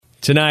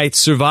Tonight's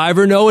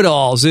Survivor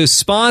Know-It-Alls is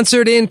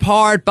sponsored in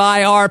part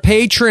by our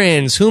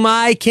patrons, whom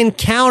I can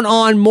count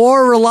on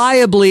more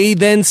reliably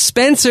than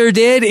Spencer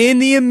did in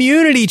the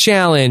Immunity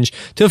Challenge.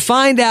 To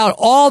find out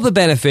all the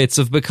benefits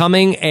of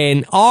becoming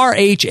an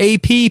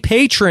RHAP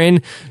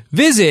patron,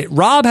 visit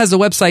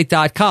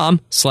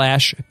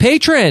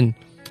robhasawebsite.com/patron.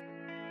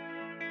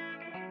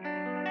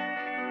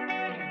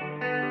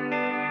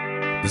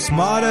 The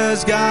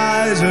smartest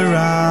guys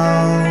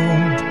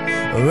around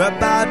are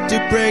about to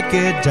break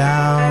it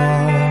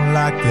down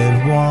like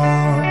they've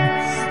won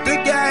the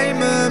game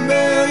a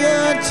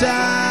million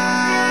times.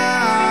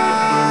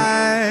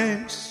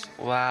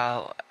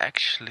 Well,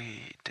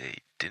 actually, they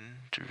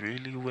didn't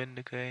really win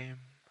the game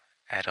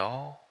at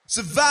all.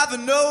 Survivor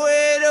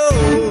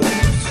know-it-alls.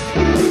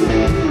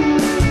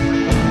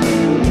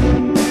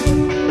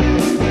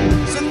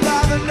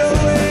 Survivor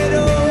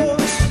know-it-alls.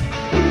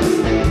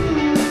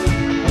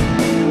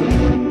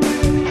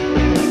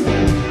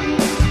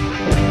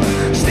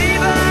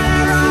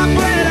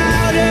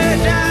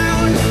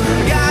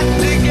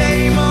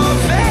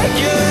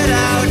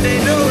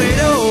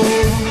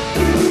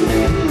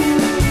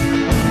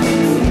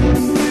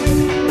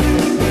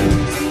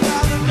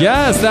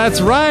 Yes,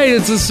 that's right.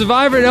 It's the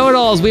Survivor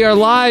Know-It-Alls. We are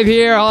live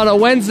here on a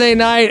Wednesday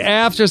night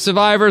after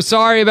Survivor.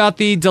 Sorry about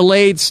the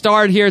delayed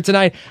start here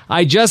tonight.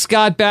 I just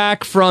got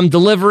back from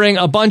delivering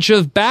a bunch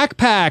of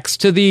backpacks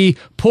to the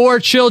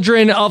poor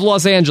children of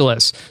Los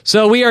Angeles.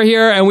 So we are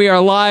here and we are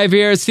live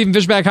here. Stephen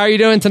Fishback, how are you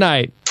doing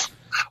tonight?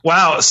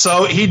 Wow,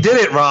 so he did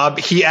it, Rob.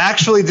 He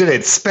actually did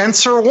it.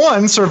 Spencer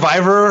won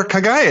Survivor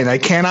Cagayan. I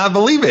cannot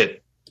believe it.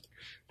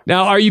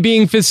 Now, are you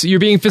being you're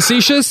being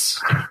facetious?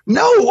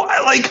 No,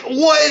 like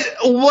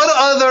what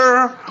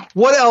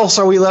else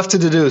are we left to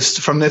deduce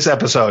from this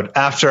episode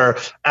after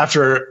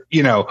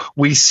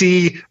we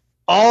see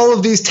all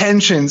of these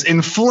tensions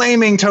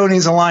inflaming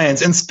Tony's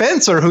alliance, and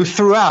Spencer, who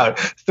throughout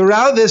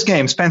this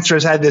game, Spencer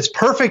has had this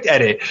perfect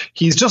edit.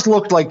 He's just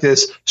looked like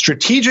this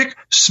strategic,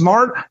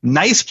 smart,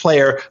 nice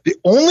player, the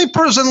only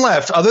person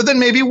left other than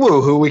maybe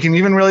Wu, who we can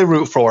even really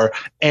root for,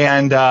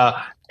 and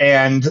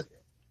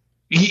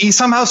he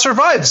somehow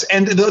survives.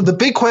 And the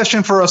big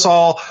question for us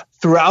all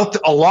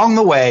along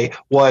the way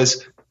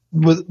was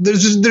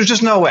there's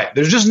just no way.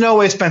 There's just no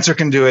way Spencer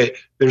can do it.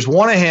 There's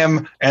one of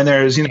him and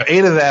there's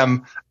 8 of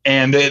them,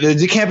 and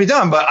it can't be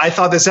done. But I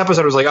thought this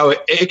episode was like, oh,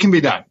 it can be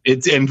done.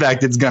 In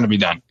fact, it's going to be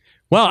done.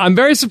 Well, I'm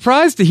very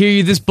surprised to hear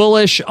you this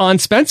bullish on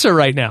Spencer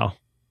right now.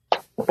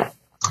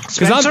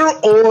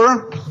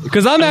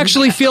 Because I'm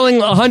actually feeling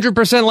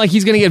 100% like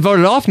he's going to get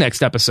voted off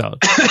next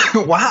episode.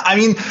 Wow. I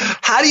mean,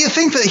 how do you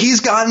think that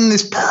he's gotten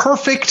this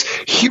perfect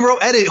hero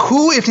edit?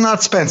 Who, if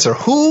not Spencer?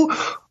 Who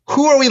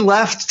are we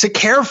left to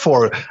care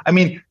for? I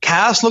mean,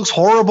 Cass looks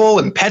horrible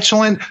and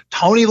petulant.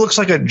 Tony looks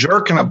like a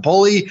jerk and a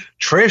bully.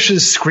 Trish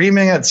is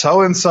screaming at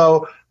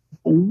so-and-so.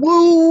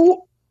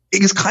 Wu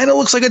kind of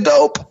looks like a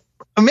dope.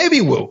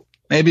 Maybe Wu.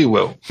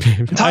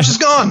 Tasha's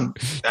gone. I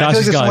feel like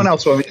there's someone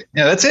else. So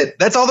that's it.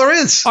 That's all there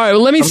is. All right.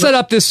 Well, let me set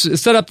up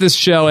this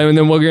show, and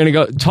then we're going to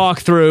go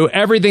talk through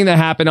everything that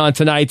happened on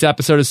tonight's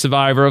episode of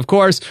Survivor. Of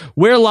course,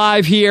 we're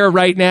live here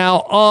right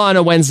now on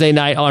a Wednesday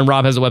night on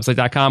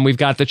robhasawebsite.com. We've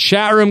got the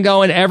chat room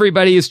going.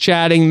 Everybody is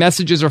chatting.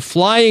 Messages are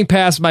flying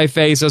past my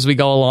face as we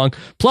go along.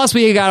 Plus,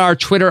 we got our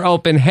Twitter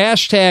open,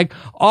 hashtag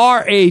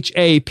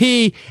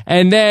RHAP.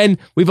 And then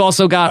we've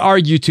also got our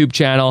YouTube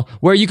channel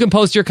where you can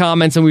post your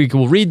comments and we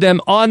will read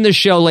them on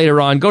the show later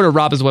on. Go to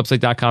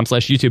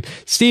robhasawebsite.com/YouTube.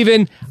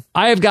 Steven,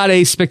 I have got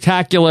a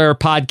spectacular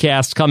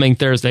podcast coming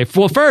Thursday.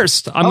 Well,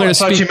 first, I'm going to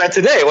speak. I thought you meant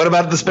today. What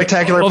about the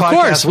spectacular podcast? Of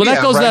course. Well,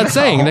 that goes without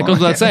saying. That goes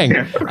without saying.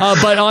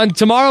 But on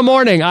tomorrow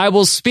morning, I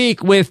will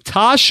speak with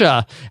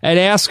Tasha and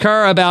ask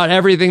her about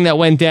everything that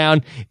went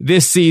down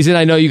this season.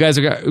 I know you guys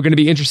are going to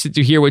be interested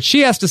to hear what she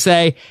has to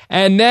say.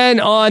 And then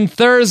on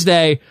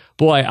Thursday,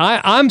 boy,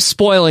 I'm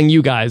spoiling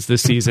you guys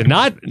this season.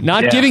 Not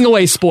giving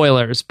away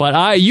spoilers,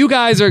 but you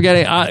guys are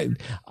getting.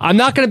 I'm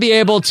not going to be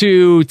able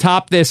to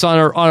top this on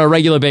a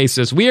regular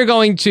basis. We are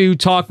going to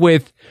talk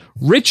with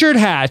Richard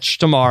Hatch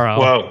tomorrow.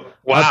 Whoa!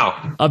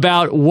 Wow!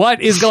 About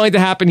what is going to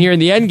happen here in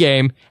the end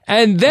game,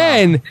 and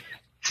then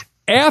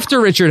after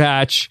Richard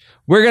Hatch,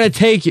 we're going to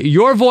take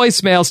your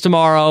voicemails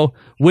tomorrow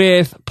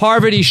with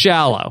Parvati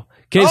Shallow.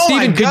 Okay,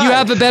 Steven, could you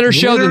have a better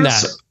show than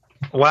that?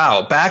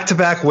 Wow,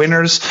 back-to-back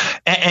winners.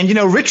 And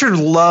Richard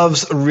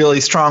loves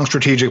really strong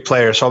strategic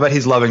players, so I bet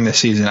he's loving this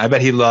season. I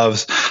bet he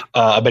loves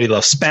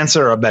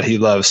Spencer. I bet he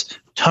loves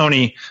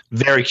Tony.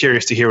 Very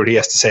curious to hear what he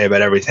has to say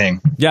about everything.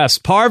 Yes,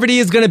 Parvati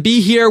is going to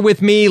be here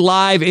with me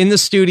live in the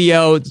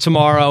studio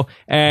tomorrow,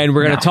 and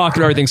we're going to talk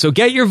through everything. So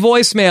get your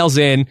voicemails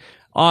in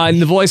on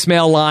the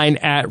voicemail line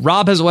at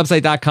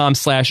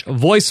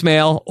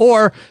robhasawebsite.com/voicemail,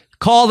 or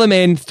call them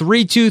in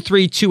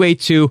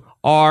 323-282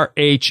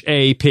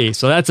 RHAP.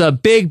 So that's a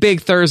big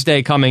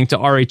Thursday coming to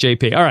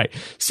RHAP. All right,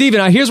 Steven,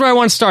 now here's where I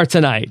want to start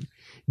tonight.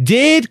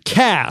 Did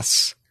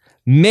Cass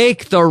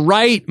make the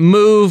right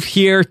move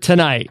here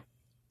tonight?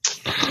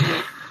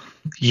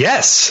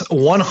 Yes,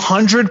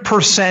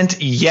 100%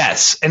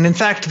 yes. And in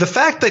fact, the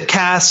fact that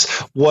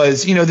Cass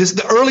was,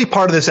 the early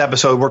part of this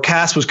episode where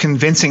Cass was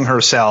convincing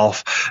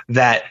herself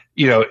that,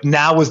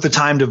 now was the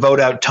time to vote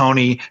out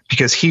Tony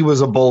because he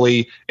was a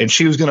bully and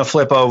she was going to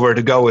flip over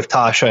to go with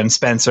Tasha and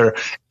Spencer.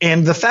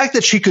 And the fact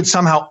that she could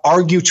somehow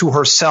argue to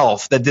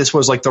herself that this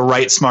was like the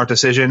right smart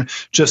decision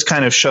just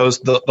kind of shows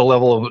the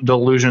level of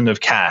delusion of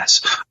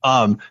Cass.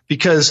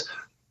 Because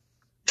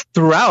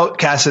throughout,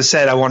 Cass has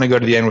said, I want to go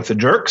to the end with the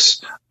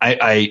jerks.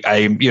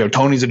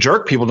 Tony's a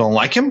jerk. People don't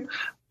like him.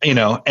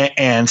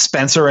 And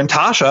Spencer and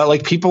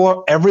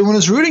Tasha, everyone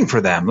is rooting for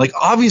them. Like,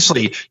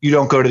 obviously, you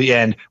don't go to the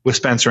end with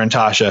Spencer and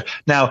Tasha.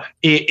 Now,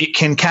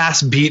 can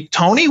Cass beat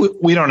Tony?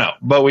 We don't know,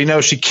 but we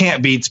know she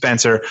can't beat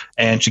Spencer,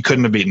 and she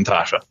couldn't have beaten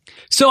Tasha.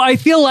 So I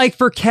feel like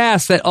for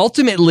Cass that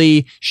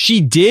ultimately she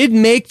did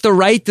make the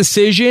right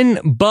decision,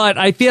 but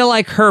I feel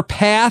like her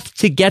path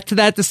to get to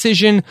that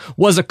decision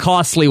was a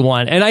costly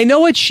one. And I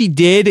know what she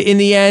did in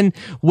the end,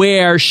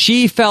 where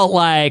she felt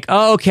like,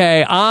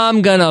 okay,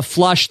 I'm going to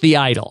flush the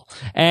idol.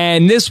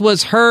 And this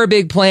was her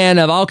big plan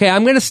of, okay,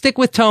 I'm going to stick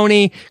with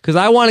Tony because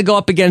I want to go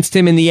up against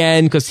him in the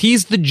end because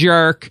he's the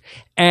jerk.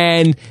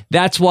 And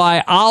that's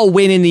why I'll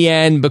win in the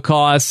end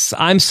because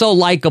I'm so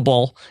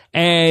likable.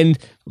 And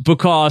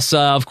because,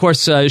 of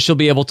course, she'll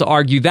be able to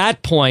argue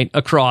that point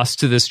across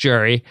to this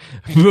jury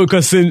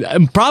because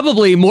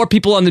probably more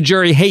people on the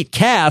jury hate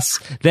Cass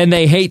than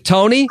they hate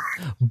Tony.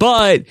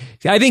 But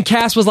I think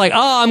Cass was like,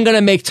 oh, I'm going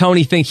to make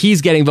Tony think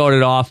he's getting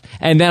voted off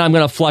and then I'm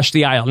going to flush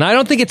the idol. Now, I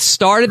don't think it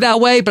started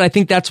that way, but I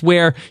think that's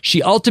where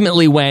she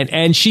ultimately went.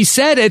 And she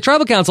said at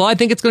Tribal Council, I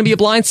think it's going to be a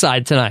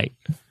blindside tonight.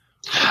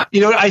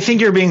 I think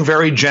you're being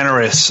very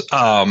generous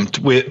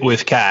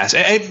with Cass,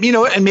 and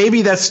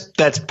maybe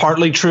that's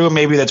partly true.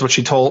 Maybe that's what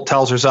she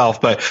tells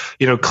herself. But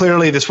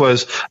clearly this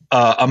was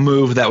a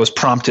move that was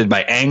prompted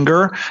by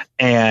anger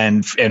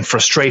and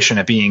frustration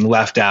at being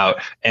left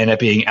out and at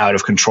being out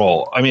of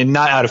control. I mean,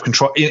 not out of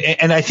control.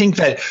 And I think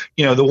that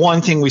the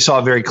one thing we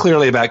saw very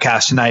clearly about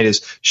Cass tonight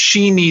is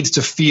she needs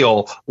to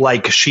feel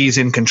like she's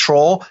in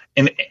control,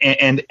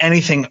 and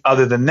anything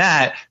other than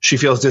that, she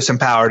feels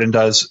disempowered and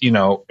does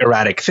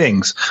erratic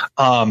things.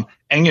 And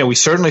we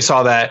certainly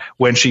saw that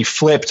when she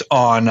flipped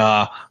on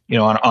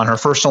her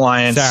first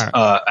alliance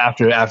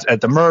after at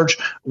the merge,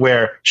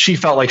 where she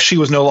felt like she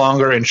was no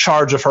longer in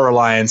charge of her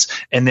alliance,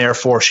 and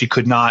therefore she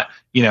could not.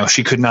 She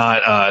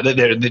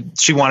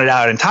wanted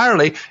out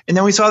entirely. And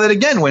then we saw that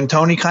again when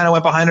Tony kind of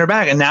went behind her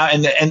back, and now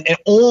and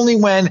only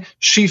when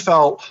she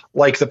felt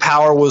like the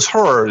power was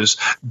hers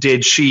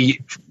did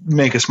she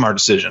make a smart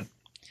decision.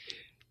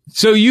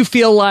 So you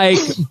feel like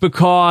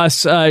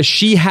because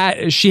she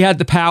had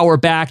the power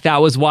back,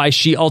 that was why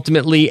she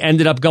ultimately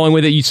ended up going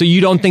with it. So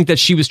you don't think that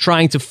she was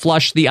trying to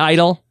flush the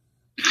idol?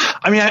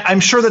 I mean, I'm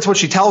sure that's what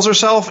she tells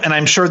herself, and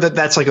I'm sure that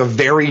that's like a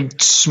very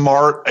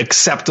smart,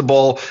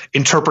 acceptable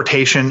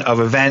interpretation of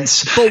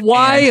events. But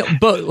why?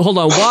 But hold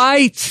on.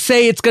 Why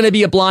say it's going to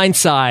be a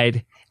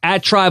blindside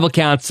at Tribal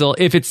Council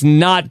if it's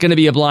not going to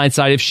be a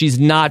blindside if she's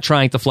not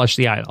trying to flush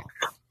the idol?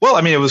 Well,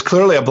 I mean, it was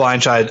clearly a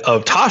blindside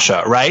of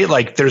Tasha, right?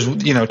 Like, there's,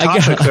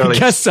 Tasha clearly. I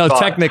guess so,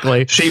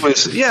 technically. She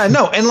was, and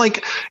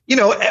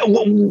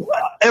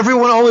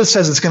everyone always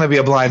says it's going to be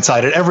a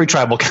blindside at every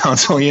Tribal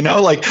Council,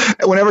 like,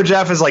 whenever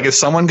Jeff is like, is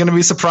someone going to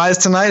be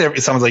surprised tonight?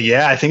 Someone's like,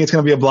 yeah, I think it's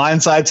going to be a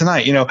blindside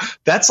tonight.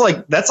 That's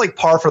like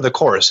par for the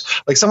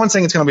course. Like, someone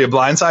saying it's going to be a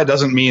blindside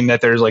doesn't mean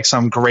that there's like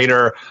some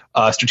greater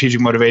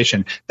strategic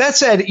motivation. That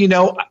said,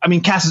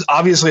 Cass is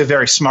obviously a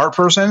very smart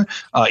person,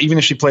 even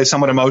if she plays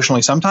somewhat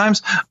emotionally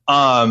sometimes.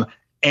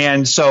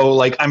 And so,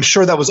 like, I'm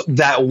sure that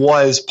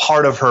was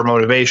part of her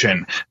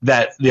motivation,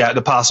 that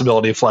the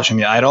possibility of flushing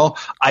the idol.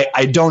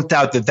 I don't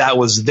doubt that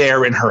was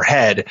there in her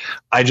head.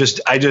 I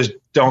just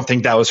don't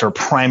think that was her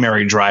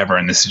primary driver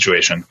in this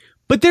situation.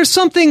 But there's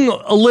something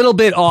a little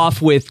bit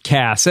off with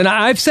Cass. And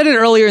I've said it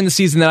earlier in the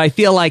season that I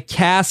feel like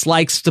Cass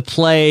likes to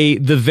play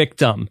the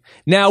victim.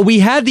 Now, we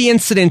had the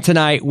incident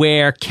tonight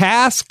where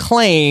Cass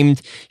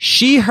claimed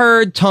she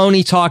heard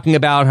Tony talking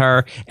about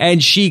her,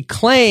 and she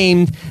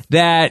claimed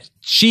that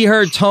she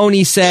heard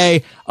Tony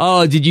say,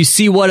 oh, did you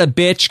see what a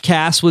bitch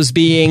Cass was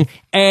being?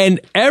 And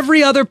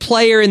every other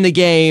player in the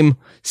game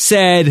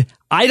said,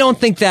 I don't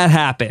think that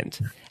happened.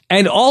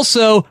 And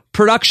also,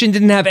 production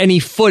didn't have any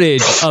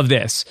footage of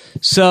this.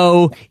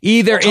 So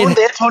either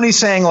Tony's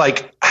saying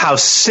like how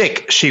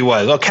sick she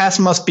was. Oh, Cass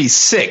must be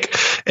sick.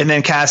 And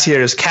then Cass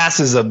hears Cass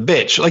is a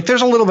bitch. Like,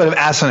 there's a little bit of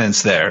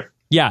assonance there.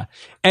 Yeah.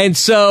 And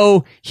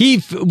so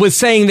he was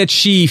saying that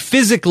she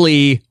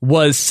physically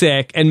was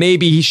sick, and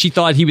maybe she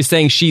thought he was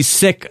saying she's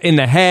sick in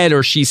the head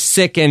or she's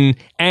sick and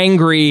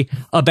angry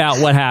about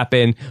what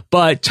happened.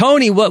 But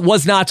Tony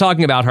was not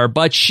talking about her,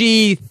 but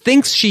she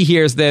thinks she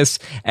hears this,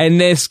 and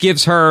this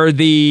gives her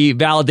the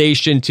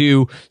validation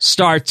to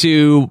start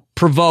to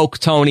provoke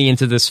Tony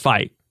into this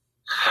fight.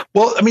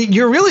 Well, I mean,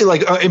 you're really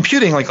like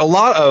imputing like a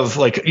lot of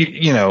like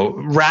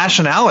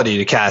rationality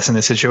to Cass in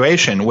this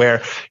situation.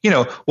 Where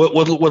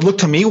what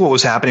looked to me what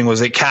was happening was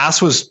that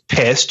Cass was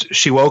pissed.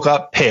 She woke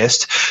up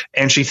pissed,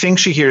 and she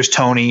thinks she hears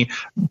Tony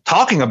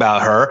talking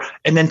about her,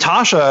 and then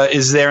Tasha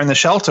is there in the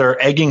shelter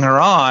egging her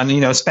on.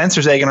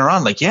 Spencer's egging her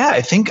on, like, yeah,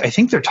 I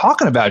think they're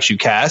talking about you,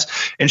 Cass,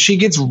 and she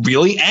gets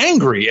really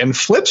angry and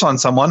flips on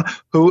someone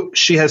who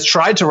she has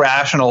tried to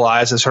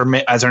rationalize as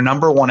her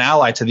number one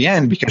ally to the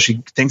end because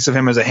she thinks of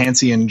him as a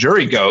Hansi and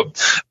jury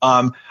goat.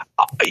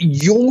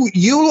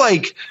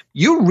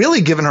 You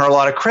really given her a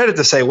lot of credit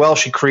to say, well,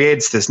 she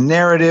creates this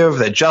narrative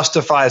that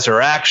justifies her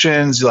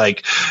actions.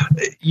 Like,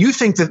 you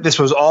think that this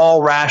was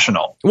all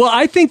rational. Well,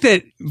 I think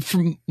that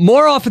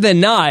more often than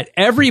not,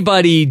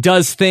 everybody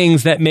does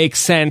things that make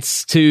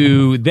sense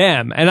to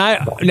them. And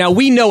now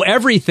we know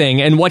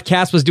everything, and what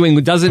Cass was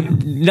doing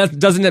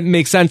doesn't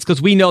make sense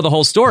because we know the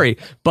whole story.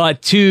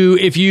 But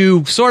if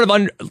you sort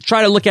of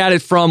try to look at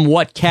it from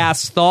what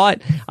Cass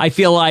thought, I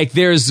feel like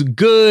there's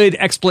good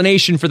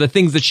explanation for the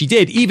things that she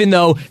did, even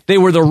though they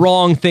were the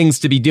wrong things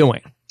to be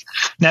doing.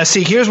 Now,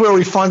 see, here's where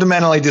we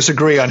fundamentally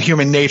disagree on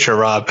human nature,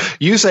 Rob.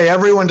 You say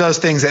everyone does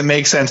things that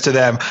make sense to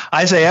them.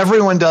 I say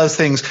everyone does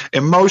things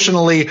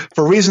emotionally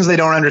for reasons they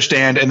don't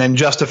understand, and then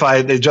justify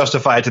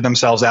it to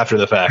themselves after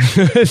the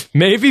fact.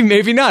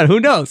 maybe not. Who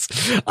knows?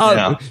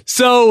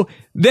 So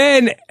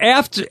then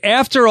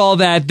after all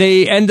that,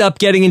 they end up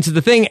getting into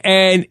the thing,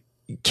 and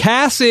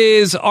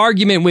Cass's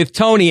argument with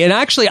Tony, and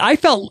actually I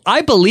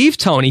believe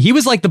Tony. He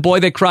was like the boy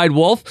that cried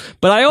wolf,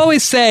 but I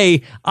always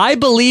say I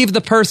believe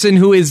the person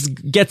who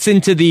gets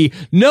into the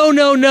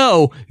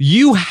no,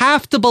 you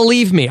have to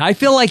believe me. I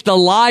feel like the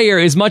liar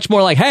is much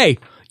more like, hey,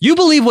 you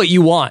believe what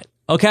you want.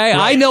 Okay,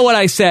 right. I know what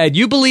I said.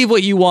 You believe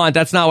what you want.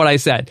 That's not what I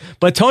said.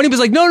 But Tony was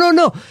like,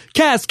 no.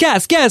 Cass,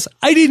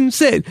 I didn't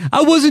say it.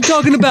 I wasn't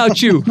talking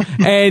about you.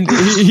 And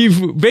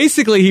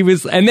he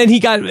was, and then he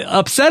got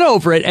upset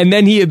over it. And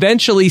then he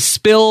eventually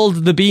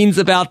spilled the beans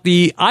about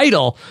the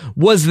idol.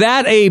 Was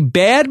that a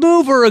bad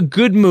move or a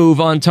good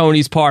move on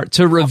Tony's part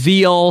to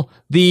reveal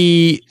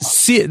the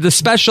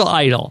special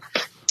idol?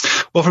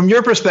 Well, from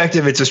your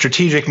perspective, it's a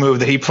strategic move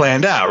that he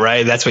planned out,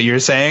 right? That's what you're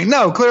saying.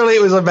 No, clearly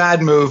it was a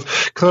bad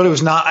move. Clearly it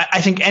was not.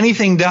 I think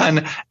anything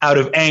done out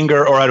of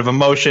anger or out of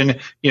emotion,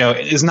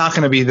 is not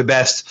going to be the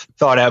best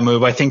thought out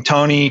move. I think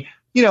Tony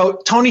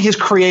has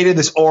created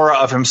this aura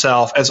of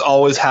himself as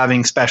always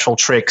having special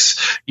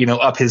tricks,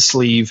 up his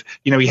sleeve.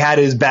 He had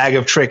his bag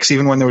of tricks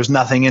even when there was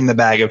nothing in the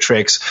bag of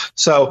tricks.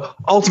 So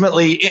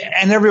ultimately,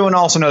 and everyone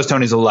also knows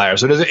Tony's a liar.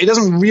 So it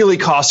doesn't really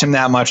cost him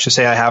that much to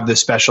say, I have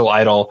this special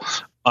idol.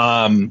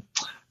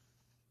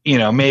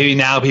 Maybe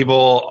now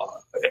people,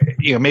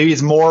 maybe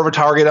it's more of a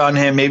target on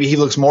him. Maybe he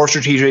looks more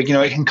strategic.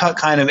 It can cut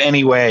kind of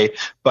any way.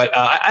 But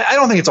I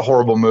don't think it's a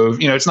horrible move.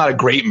 It's not a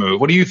great move.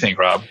 What do you think,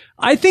 Rob?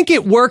 I think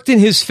it worked in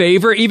his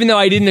favor, even though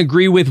I didn't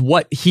agree with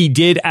what he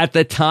did at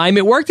the time.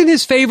 It worked in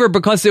his favor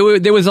because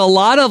there was a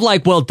lot of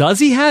like, well,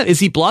 is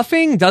he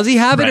bluffing? Does he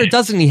have it or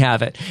doesn't he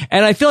have it?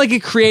 And I feel like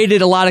it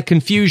created a lot of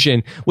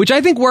confusion, which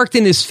I think worked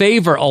in his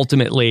favor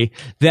ultimately.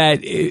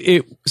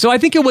 So I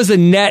think it was a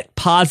net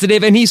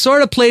positive, and he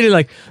sort of played it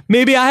like,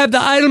 maybe I have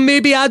the item,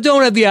 maybe I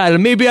don't have the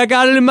item, maybe I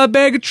got it in my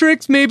bag of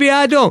tricks, maybe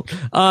I don't.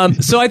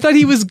 So I thought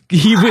it was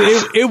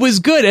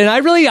good, and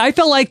I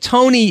felt like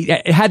Tony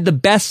had the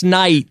best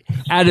night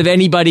out of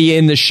anybody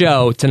in the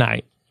show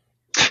tonight.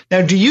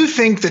 Now, do you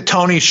think that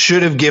Tony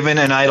should have given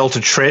an idol to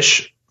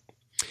Trish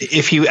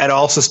if he at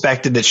all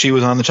suspected that she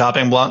was on the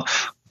chopping block?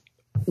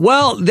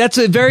 Well, that's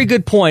a very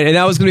good point. And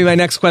that was going to be my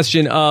next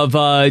question of,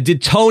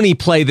 did Tony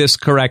play this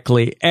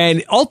correctly?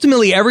 And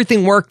ultimately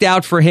everything worked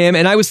out for him.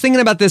 And I was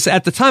thinking about this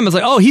at the time. I was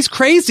like, oh, he's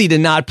crazy to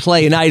not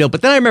play an idol.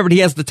 But then I remembered he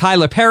has the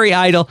Tyler Perry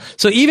idol.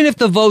 So even if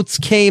the votes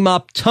came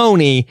up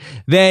Tony,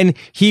 then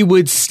he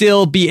would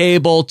still be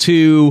able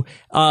to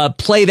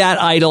play that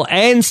idol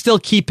and still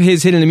keep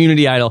his hidden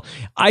immunity idol.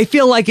 I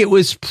feel like it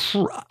was,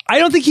 I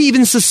don't think he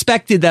even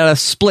suspected that a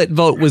split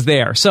vote was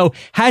there. So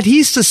had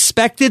he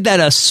suspected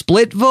that a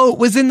split vote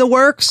was in the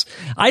works,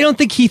 I don't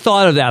think he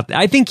thought of that.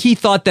 I think he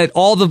thought that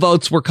all the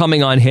votes were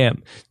coming on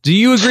him. Do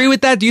you agree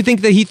with that? Do you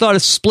think that he thought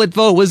a split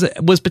vote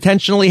was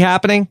potentially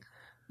happening?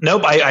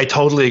 Nope, I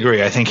totally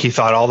agree. I think he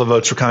thought all the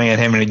votes were coming at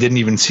him, and he didn't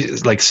even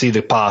see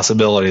the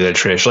possibility that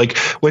Trish,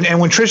 when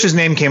Trish's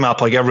name came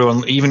up, like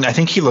everyone, even I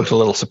think he looked a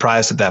little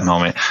surprised at that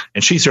moment,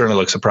 and she certainly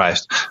looked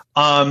surprised.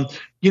 But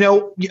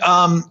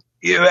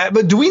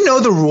do we know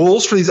the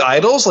rules for these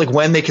idols, like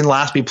when they can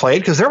last be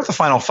played? Because they're at the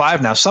final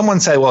 5 now. Someone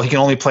said, well, he can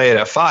only play it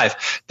at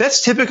 5.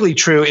 That's typically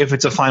true if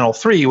it's a final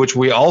 3, which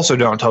we also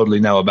don't totally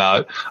know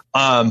about.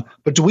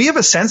 But do we have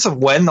a sense of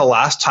when the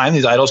last time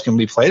these idols can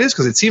be played is?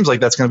 Because it seems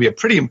like that's going to be a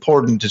pretty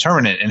important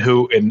determinant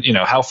in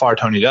how far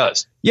Tony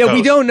does. Yeah,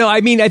 we don't know.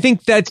 I mean, I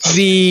think that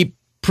the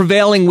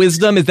prevailing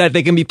wisdom is that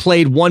they can be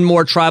played one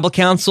more tribal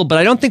council, but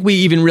I don't think we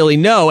even really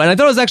know. And I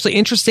thought it was actually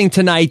interesting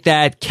tonight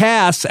that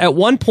Cass, at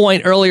one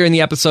point earlier in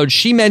the episode,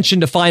 she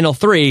mentioned a final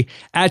 3.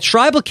 At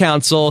tribal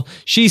council,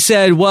 she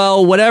said,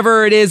 well,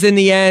 whatever it is in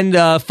the end,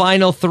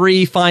 final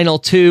 3, final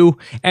 2.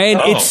 And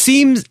it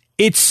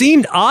it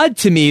seemed odd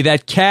to me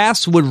that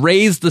Cass would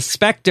raise the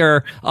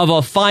specter of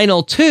a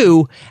Final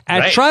 2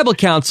 at Tribal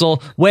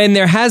Council when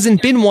there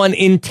hasn't been one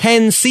in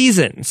 10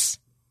 seasons.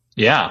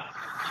 Yeah.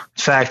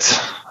 In fact,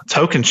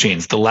 Token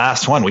Sheens, the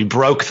last one, we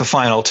broke the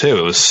Final 2.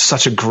 It was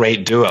such a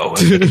great duo.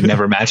 We could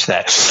never match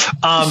that.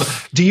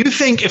 Do you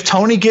think if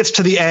Tony gets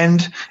to the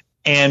end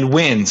and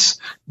wins,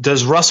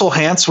 does Russell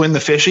Hantz win the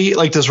fishy?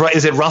 Like,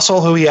 is it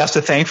Russell who he has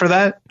to thank for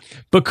that?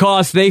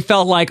 Because they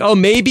felt like, oh,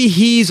 maybe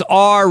he's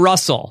our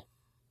Russell.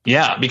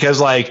 Yeah,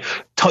 because like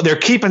they're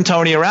keeping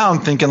Tony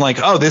around thinking like,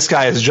 oh, this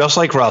guy is just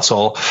like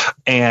Russell,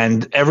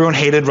 and everyone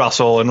hated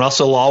Russell, and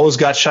Russell always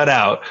got shut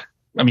out.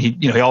 I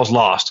mean, he always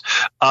lost.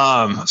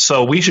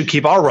 So we should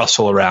keep our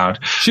Russell around.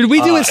 Should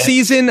we do a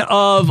season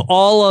of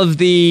all of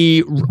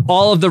the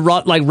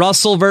like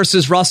Russell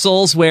versus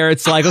Russells, where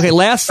it's like, okay,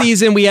 last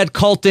season we had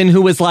Colton,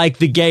 who was like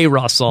the gay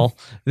Russell.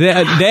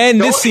 Then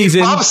this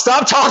season, Bob,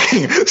 stop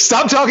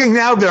talking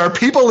now. There are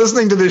people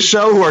listening to this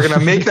show who are going to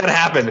make that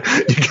happen.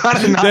 You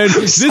gotta not.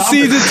 This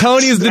season,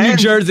 Tony is the New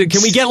Jersey.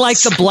 Can we get like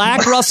the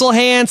black Russell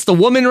Hantz, the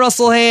woman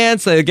Russell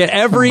Hantz? Get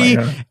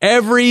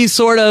every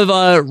sort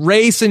of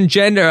race and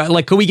gender.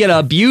 Like, could we get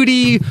a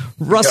beauty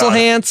Russell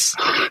Hantz?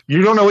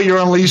 You don't know what you're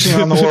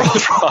unleashing on the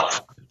world, Rob.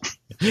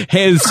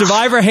 His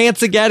Survivor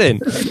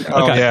Hantz-ageddon.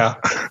 Oh, okay. Yeah.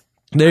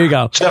 There you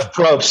go. Jeff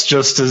Probst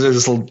just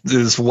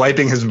is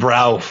wiping his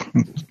brow.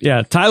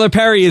 Yeah, Tyler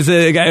Perry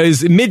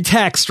is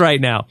mid-text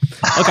right now.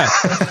 Okay.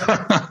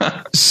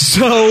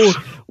 So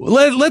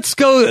let's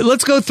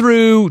go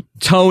through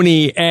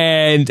Tony,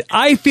 and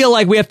I feel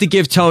like we have to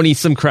give Tony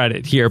some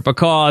credit here,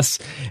 because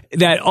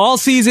that all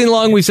season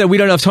long we said we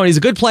don't know if Tony's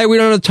a good player, we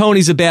don't know if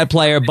Tony's a bad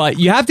player, but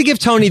you have to give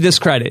Tony this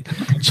credit.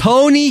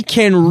 Tony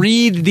can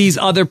read these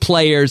other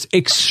players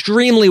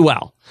extremely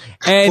well.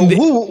 And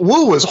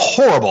Wu was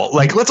horrible.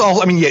 Like,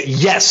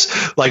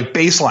 yes, like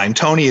baseline,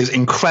 Tony is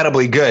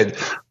incredibly good.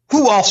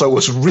 Wu also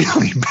was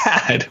really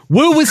bad.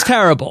 Wu was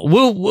terrible.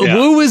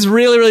 Wu was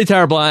really, really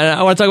terrible. And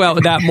I want to talk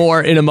about that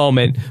more in a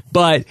moment.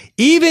 But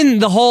even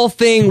the whole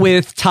thing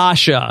with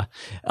Tasha,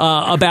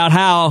 about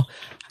how,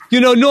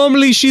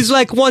 normally she's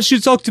like, wants you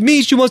to talk to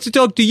me, she wants to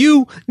talk to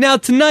you. Now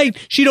tonight,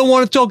 she don't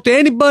want to talk to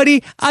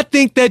anybody. I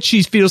think that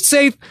she feels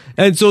safe.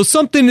 And so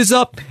something is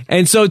up.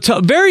 And so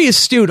very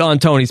astute on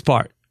Tony's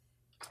part.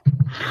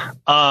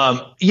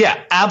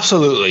 Yeah,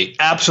 absolutely.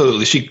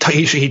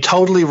 He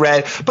totally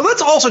read. But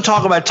let's also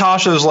talk about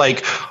Tasha's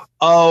like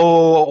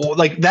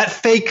that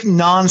fake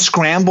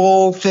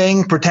non-scramble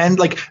thing, pretend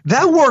like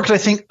that worked. I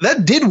think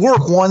that did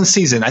work one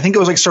season. I think it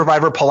was like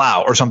Survivor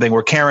Palau or something,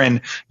 where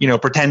Karen,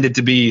 pretended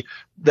to be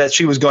that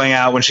she was going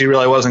out when she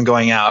really wasn't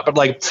going out. But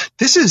like,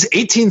 this is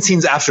 18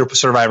 scenes after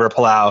Survivor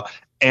Palau,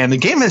 and the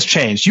game has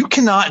changed. You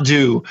cannot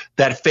do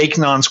that fake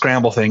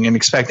non-scramble thing and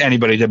expect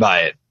anybody to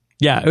buy it.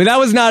 Yeah, that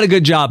was not a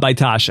good job by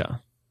Tasha.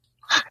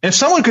 And if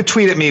someone could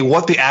tweet at me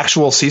what the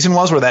actual season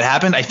was where that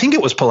happened, I think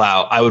it was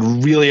Palau. I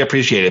would really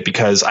appreciate it,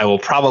 because I will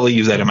probably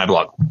use that in my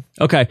blog.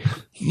 Okay.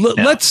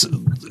 Let's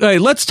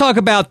talk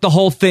about the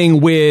whole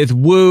thing with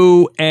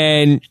Wu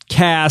and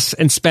Cass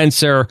and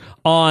Spencer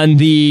on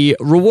the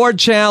reward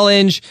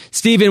challenge.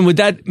 Steven, would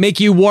that make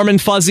you warm and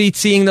fuzzy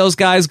seeing those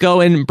guys go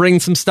and bring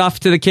some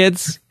stuff to the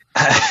kids?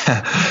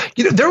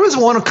 There was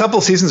one a couple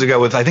seasons ago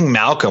with, I think,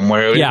 Malcolm,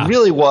 where it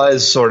really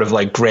was sort of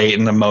like great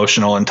and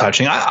emotional and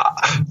touching.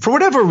 For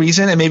whatever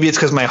reason, and maybe it's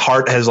because my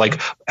heart has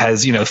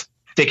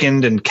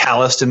thickened and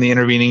calloused in the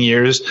intervening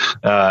years,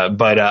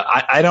 but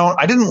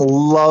I didn't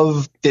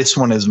love this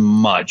one as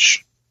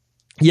much.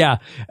 Yeah.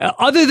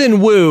 Other than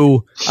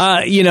Wu,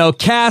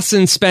 Cass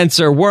and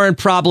Spencer weren't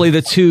probably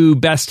the two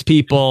best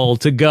people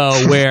to go,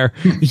 where,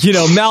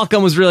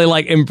 Malcolm was really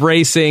like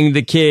embracing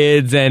the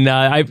kids. And,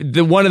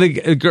 one of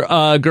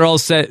the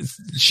girls said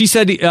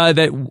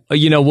that,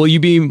 will you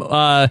be,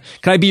 can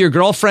I be your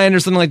girlfriend or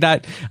something like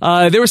that?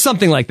 There was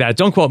something like that.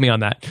 Don't quote me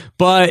on that.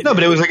 But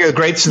it was like a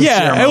great sincere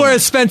moment. And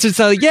whereas Spencer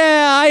said,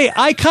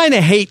 I kind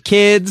of hate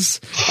kids.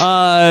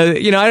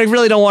 I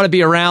really don't want to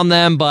be around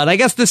them, but I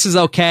guess this is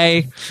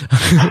okay.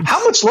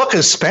 How much luck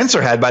has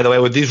Spencer had, by the way,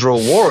 with these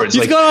rewards?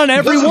 He's gone on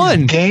every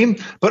one game,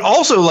 but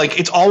also like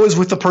it's always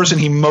with the person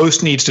he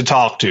most needs to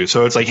talk to.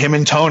 So it's like him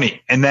and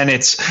Tony, and then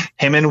it's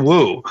him and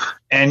Wu.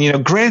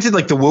 And granted,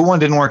 like the Wu one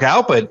didn't work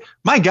out, but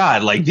my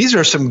God, like these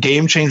are some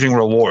game-changing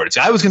rewards.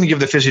 I was going to give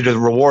the fishy to the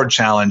reward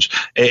challenge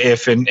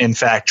if, in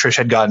fact, Trish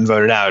had gotten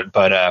voted out,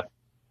 but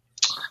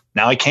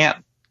now I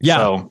can't. Yeah.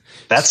 So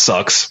that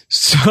sucks.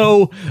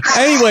 So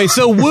anyway,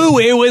 Wu,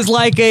 it was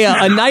like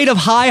a night of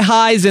high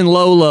highs and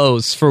low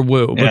lows for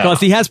Wu, because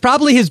he has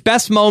probably his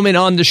best moment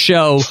on the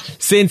show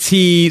since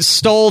he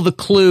stole the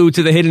clue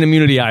to the hidden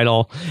immunity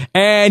idol,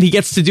 and he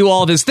gets to do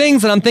all of his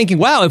things. And I'm thinking,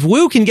 wow, if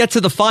Wu can get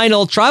to the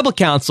final tribal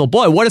council,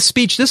 boy, what a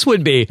speech this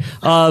would be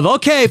of,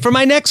 okay, for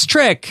my next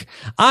trick,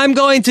 I'm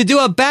going to do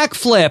a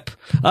backflip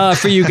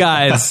for you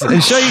guys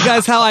and show you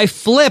guys how I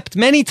flipped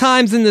many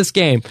times in this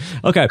game.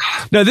 Okay.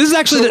 No, this is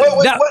actually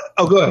what?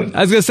 Oh, go ahead. I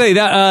was going to say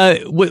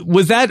that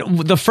was that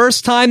the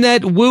first time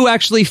that Wu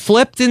actually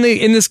flipped in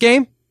this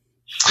game?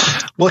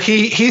 Well,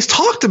 he's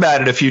talked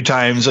about it a few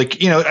times. Like,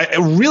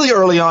 really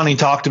early on, he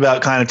talked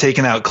about kind of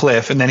taking out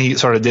Cliff, and then he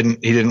sort of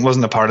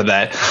wasn't a part of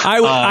that.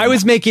 I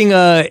was making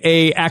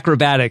a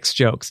acrobatics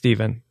joke,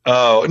 Stephen.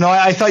 Oh, no,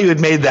 I thought you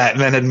had made that and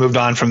then had moved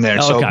on from there.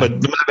 Oh, okay.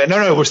 But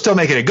no, we're still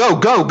making it. Go.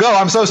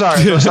 I'm so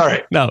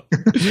sorry. No.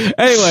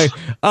 Anyway,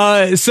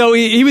 so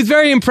he was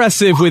very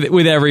impressive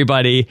with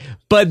everybody.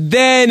 But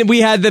then we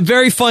had the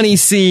very funny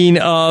scene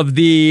of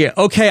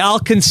okay, I'll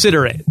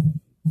consider it.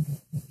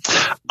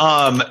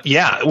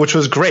 Yeah, which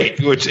was great,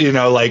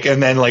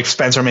 and then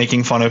Spencer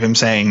making fun of him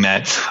saying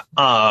that.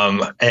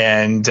 But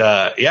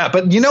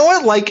you know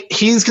what? Like,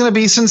 he's going to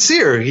be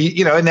sincere.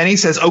 And then he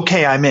says,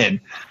 okay, I'm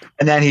in.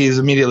 And then he's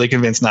immediately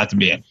convinced not to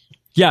be in.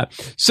 Yeah.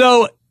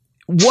 So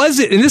was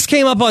it, and this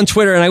came up on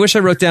Twitter, and I wish I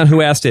wrote down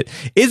who asked it.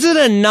 Is it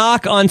a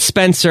knock on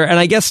Spencer, and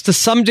I guess to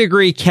some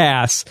degree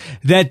Cass,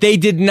 that they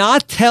did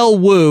not tell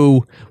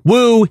Wu,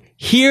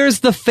 here's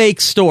the fake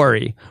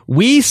story.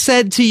 We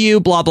said to you,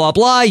 blah, blah,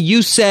 blah.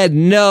 You said,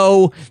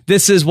 no,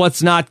 this is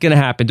what's not going to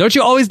happen. Don't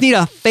you always need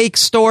a fake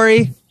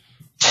story?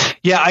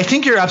 Yeah, I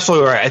think you're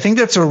absolutely right. I think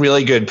that's a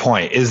really good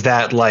point, is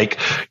that there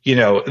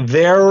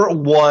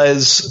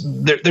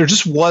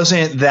just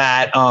wasn't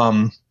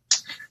that,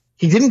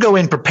 he didn't go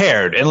in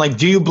prepared. And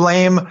do you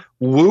blame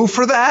Wu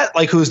for that?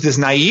 Who's this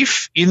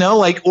naive,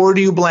 or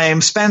do you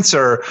blame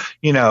Spencer?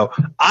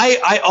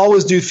 I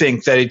always do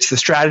think that it's the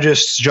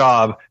strategist's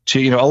job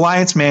to,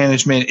 alliance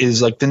management is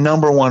the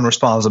number one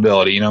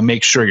responsibility.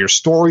 Make sure your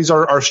stories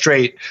are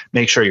straight,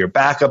 make sure your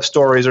backup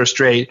stories are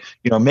straight,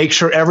 make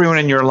sure everyone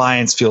in your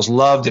alliance feels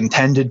loved and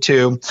tended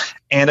to.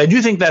 And I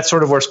do think that's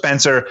sort of where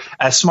Spencer,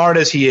 as smart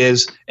as he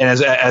is, and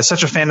as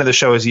such a fan of the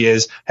show as he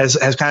is, has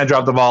kind of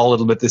dropped the ball a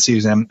little bit this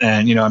season.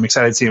 And, I'm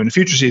excited to see him in the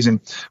future season,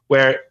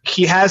 where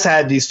he has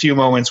had these few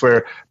moments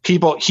where he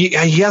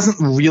hasn't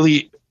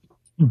really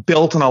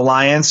built an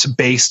alliance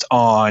based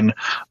on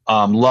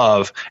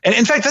love. And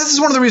in fact, this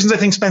is one of the reasons I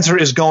think Spencer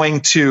is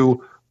going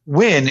to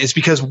win, is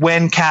because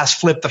when Cass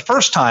flipped the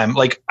first time,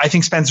 I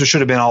think Spencer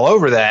should have been all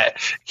over that.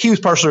 He was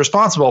partially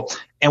responsible,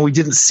 and we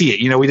didn't see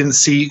it. We didn't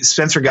see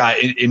Spencer got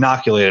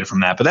inoculated from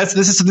that. But this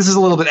is a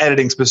little bit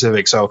editing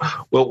specific, so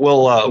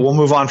we'll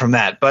move on from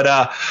that.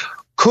 But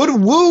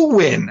could Wu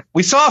win?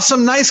 We saw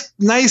some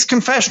nice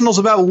confessionals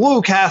about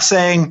Wu. Cass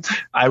saying,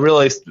 I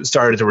really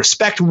started to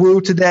respect Wu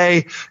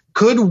today.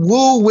 Could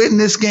Wu win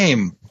this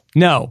game?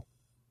 No.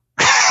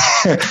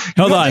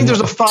 Hold on. Think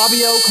there's a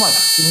Fabio? Come on.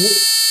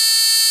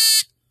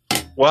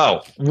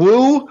 Wow.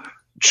 Wu,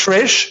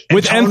 Trish, and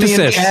with Tony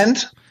emphasis. In the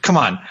end? Come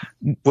on.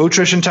 Wu,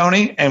 Trish, and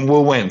Tony, and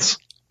Wu wins.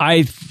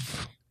 I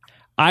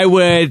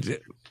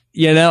would,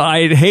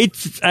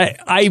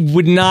 I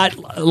would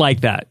not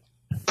like that.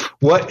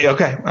 What?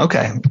 Okay.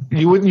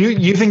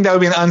 You think that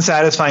would be an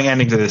unsatisfying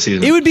ending to the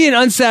season? It would be an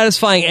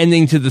unsatisfying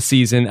ending to the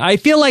season. I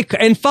feel like,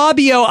 and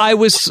Fabio, I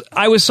was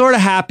sort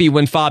of happy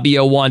when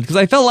Fabio won, because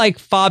I felt like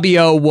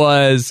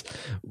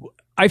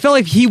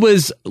he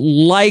was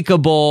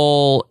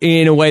likable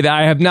in a way that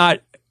I have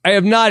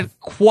not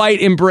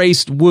quite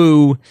embraced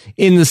Wu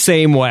in the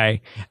same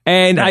way.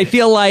 And right. I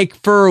feel like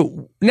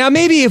now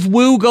maybe if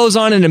Wu goes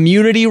on an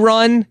immunity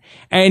run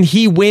and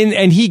he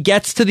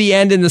gets to the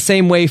end in the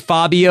same way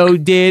Fabio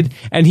did,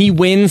 and he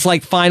wins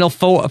final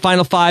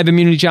 5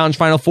 immunity challenge,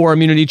 final 4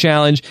 immunity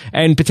challenge,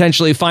 and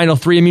potentially final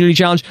 3 immunity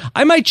challenge,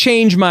 I might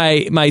change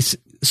my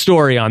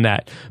story on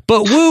that.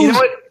 But Wu, you know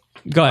what?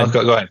 Go ahead.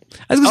 Go ahead.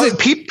 I was going to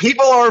say,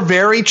 people are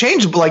very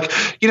changeable.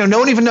 No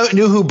one even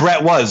knew who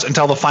Brett was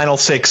until the final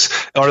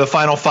 6 or the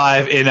final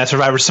 5 in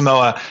Survivor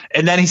Samoa.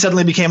 And then he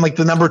suddenly became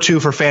the number 2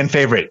 for fan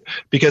favorite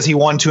because he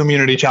won 2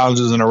 immunity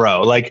challenges in a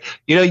row.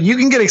 You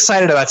can get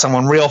excited about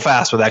someone real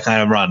fast with that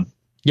kind of run.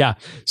 Yeah.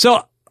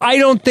 So I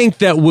don't think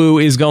that Wu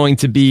is going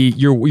to be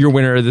your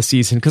winner of the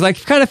season, because I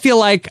kind of feel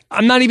like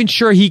I'm not even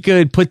sure he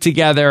could put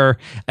together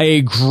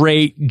a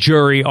great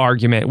jury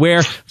argument,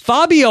 where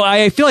Fabio,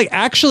 I feel like,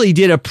 actually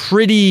did a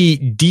pretty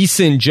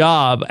decent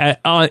job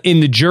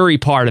in the jury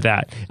part of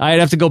that. I'd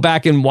have to go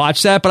back and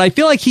watch that, but I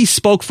feel like he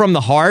spoke from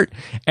the heart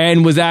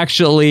and was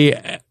actually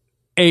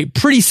a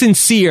pretty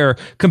sincere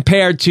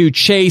compared to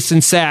Chase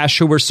and Sash,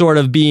 who were sort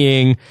of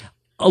being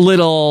a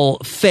little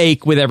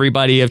fake with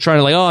everybody, of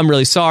trying to I'm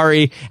really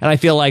sorry. And I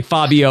feel like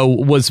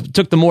Fabio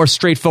took the more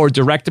straightforward,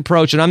 direct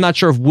approach. And I'm not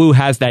sure if Wu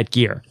has that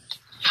gear.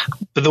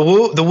 But the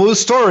Wu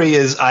story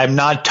is, I'm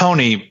not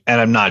Tony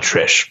and I'm not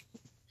Trish.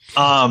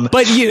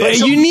 But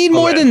you need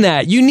more than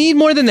that. You need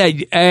more than that.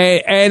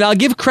 And I'll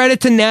give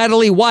credit to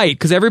Natalie White,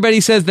 because everybody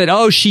says that,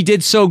 she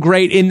did so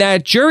great in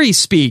that jury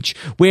speech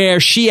where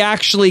she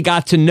actually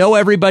got to know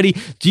everybody.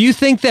 Do you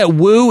think that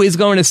Wu is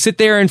going to sit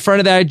there in front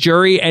of that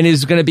jury and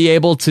is going to be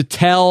able to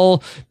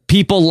tell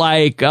people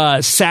like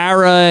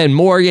Sarah and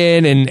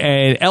Morgan and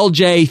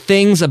LJ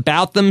things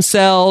about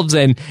themselves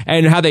and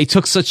how they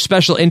took such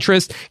special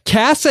interest?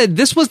 Cass said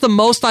this was the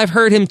most I've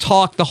heard him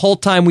talk the whole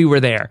time we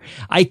were there.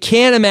 I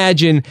can't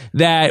imagine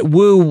that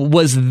Wu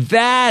was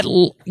that,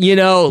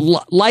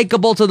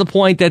 likable to the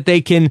point that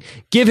they can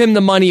give him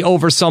the money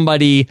over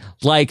somebody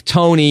like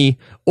Tony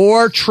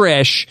or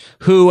Trish,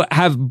 who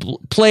have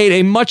played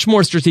a much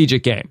more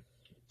strategic game.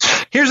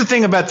 Here's the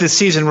thing about this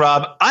season,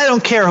 Rob. I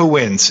don't care who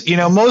wins.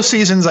 Most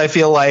seasons I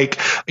feel like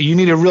you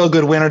need a real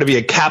good winner to be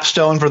a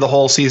capstone for the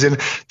whole season.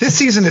 This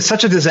season is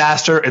such a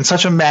disaster and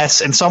such a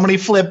mess and so many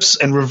flips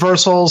and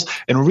reversals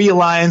and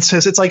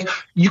realliances. It's like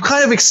you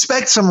kind of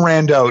expect some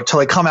rando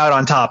to come out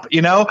on top,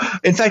 In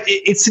fact,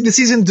 the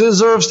season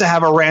deserves to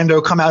have a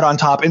rando come out on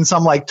top in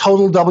some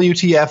total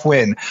WTF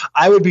win.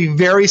 I would be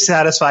very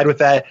satisfied with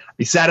that.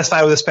 Be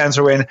satisfied with a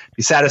Spencer win.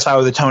 Be satisfied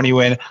with a Tony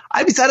win.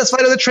 I'd be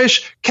satisfied with a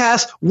Trish,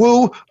 Cass,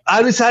 Woo.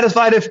 I'd be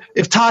satisfied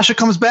if Tasha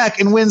comes back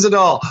and wins it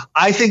all.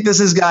 I think this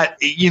has got,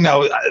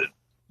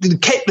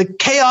 the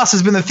chaos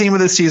has been the theme of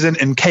this season,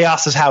 and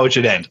chaos is how it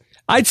should end.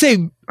 I'd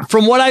say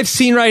from what I've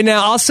seen right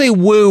now, I'll say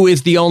Woo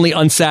is the only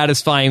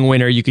unsatisfying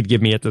winner you could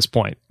give me at this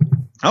point.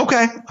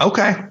 Okay.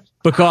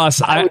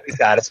 Because I would be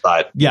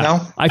satisfied.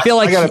 Yeah, I feel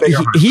like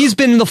he's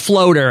been the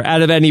floater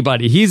out of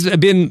anybody. He's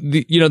been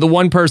the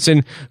one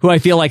person who I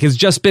feel like has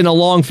just been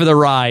along for the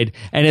ride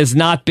and has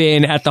not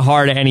been at the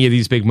heart of any of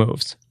these big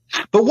moves.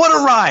 But what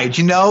a ride,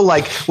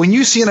 when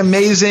you see an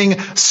amazing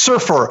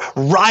surfer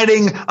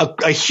riding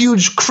a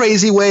huge,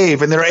 crazy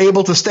wave and they're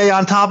able to stay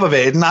on top of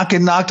it and not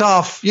get knocked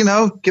off,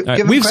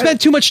 We've spent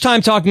too much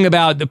time talking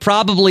about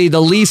probably the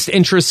least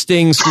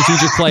interesting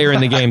strategic player in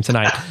the game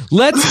tonight.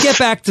 Let's get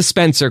back to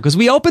Spencer, because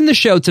we opened the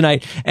show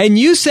tonight and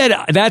you said,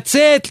 that's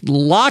it,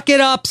 lock it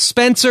up,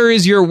 Spencer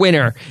is your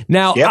winner.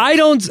 Now, yep.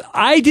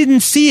 I didn't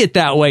see it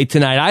that way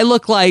tonight.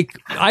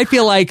 I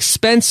feel like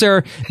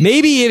Spencer,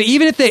 maybe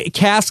even if the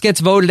cast gets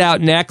voted out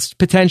next,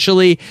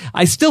 potentially,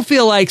 I still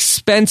feel like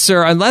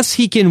Spencer, unless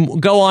he can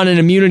go on an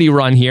immunity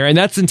run here, and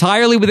that's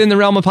entirely within the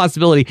realm of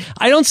possibility,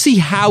 I don't see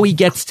how he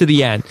gets to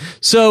the end.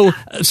 So,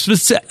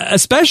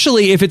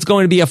 especially if it's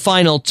going to be a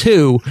final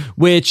 2,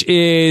 which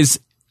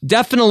is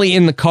definitely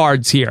in the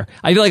cards here.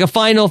 I feel like a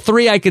final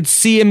 3, I could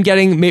see him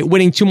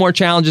winning 2 more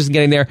challenges and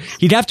getting there.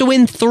 He'd have to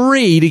win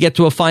 3 to get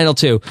to a final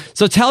 2.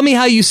 So tell me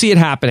how you see it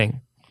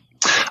happening.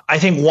 I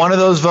think one of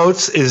those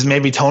votes is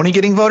maybe Tony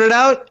getting voted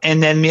out,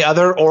 and then the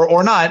other,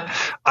 or not.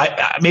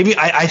 I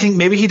think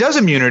maybe he does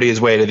immunity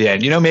his way to the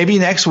end. Maybe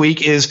next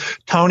week is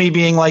Tony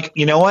being like,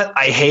 you know what,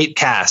 I hate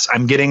Cass,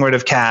 I'm getting rid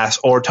of Cass,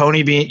 or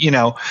Tony being,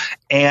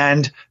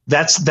 and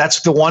that's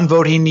the one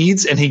vote he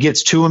needs, and he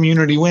gets 2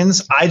 immunity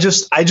wins. I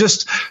just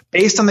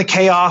based on the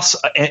chaos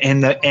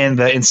and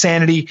the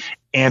insanity,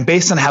 and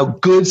based on how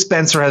good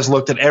Spencer has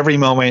looked at every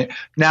moment.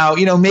 Now,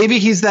 maybe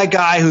he's that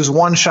guy who's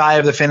one shy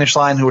of the finish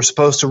line, who we're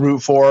supposed to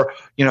root for,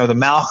 the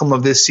Malcolm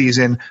of this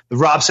season, the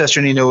Rob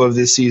Sesternino of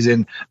this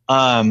season,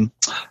 the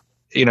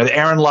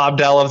Aaron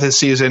Lobdell of this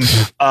season.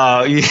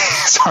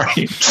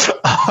 Sorry.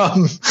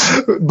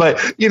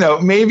 But,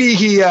 maybe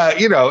he,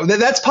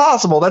 that's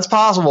possible. That's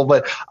possible.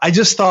 But I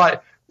just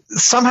thought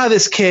somehow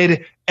this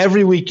kid,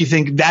 every week you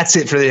think that's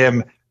it for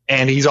him,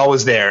 and he's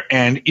always there.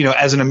 And,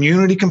 as an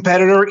immunity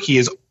competitor, he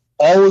is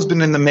always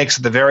been in the mix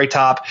at the very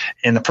top,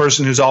 and the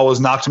person who's always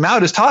knocked him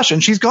out is Tasha,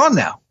 and she's gone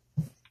now.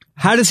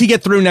 How does he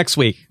get through next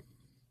week?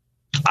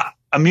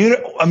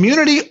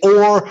 Immunity,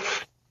 or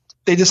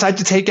they decide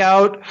to take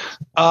out,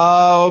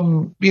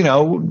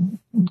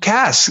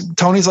 Cass.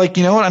 Tony's like,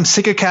 you know what? I'm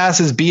sick of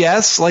Cass's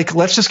BS.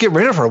 Let's just get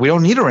rid of her. We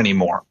don't need her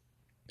anymore.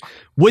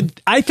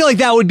 I feel like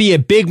that would be a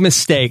big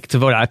mistake to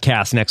vote out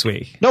Cass next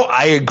week. No,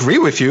 I agree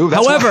with you.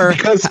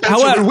 Because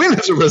Spencer would win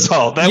as a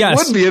result. That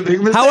would be a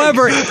big mistake.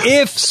 However,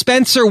 if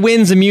Spencer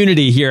wins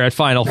immunity here at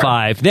Final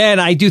 5, then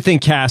I do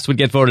think Cass would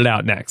get voted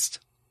out next.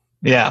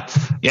 Yeah.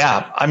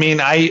 I mean,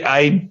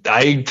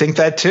 I think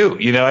that too.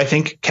 I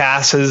think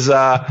Cass is,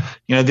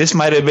 this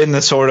might have been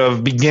the sort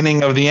of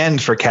beginning of the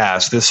end for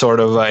Cass. This sort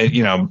of,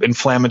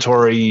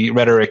 inflammatory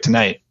rhetoric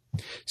tonight.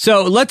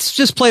 So let's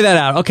just play that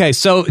out. Okay,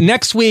 so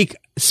next week,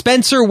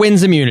 Spencer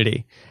wins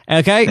immunity.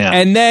 Okay, yeah.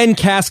 And then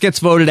Cass gets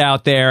voted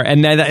out there,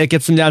 and then it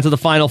gets them down to the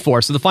final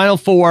 4. So the final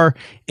 4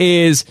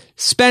 is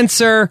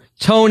Spencer,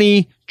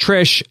 Tony,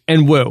 Trish,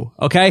 and Woo.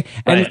 Okay,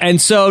 right.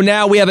 And so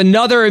now we have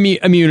another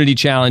immunity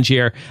challenge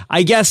here.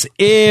 I guess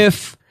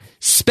if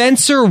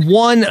Spencer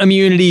won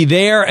immunity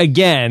there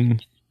again,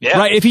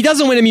 right? If he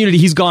doesn't win immunity,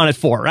 he's gone at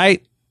 4,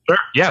 right? Sure.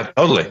 Yeah,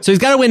 totally. So he's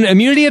got to win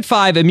immunity at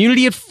 5,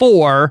 immunity at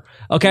 4.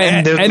 Okay,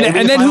 and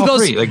then who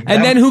goes?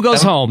 Then who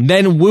goes home?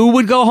 Then Woo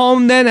would go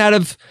home. Then out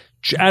of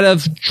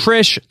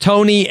Trish,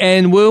 Tony,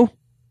 and Woo.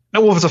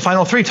 No, well, if it's a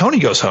final 3, Tony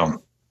goes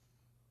home.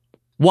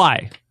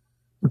 Why?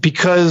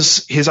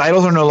 Because his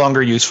idols are no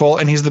longer useful,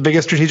 and he's the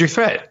biggest strategic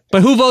threat.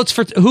 But who votes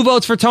for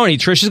Tony?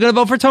 Trish is going to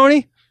vote for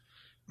Tony.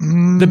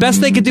 The best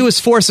they could do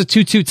is force a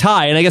 2-2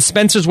 tie, and I guess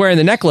Spencer's wearing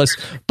the necklace,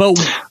 but.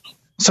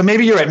 So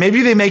maybe you're right.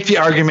 Maybe they make the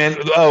argument,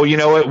 oh, you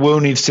know what? Woo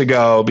needs to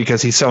go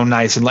because he's so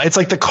nice. And it's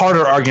like the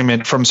Carter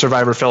argument from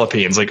Survivor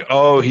Philippines. Like,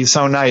 oh, he's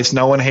so nice.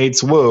 No one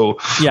hates Woo.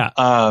 Yeah.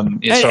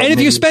 And if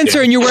you're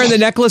Spencer and you're wearing the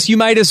necklace, you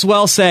might as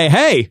well say,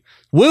 hey,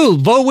 Woo,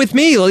 vote with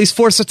me. At least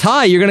force a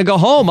tie. You're going to go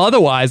home.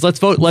 Otherwise, let's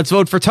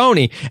vote for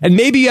Tony. And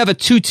maybe you have a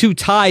 2-2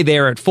 tie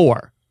there at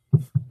 4.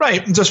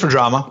 Right. Just for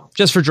drama.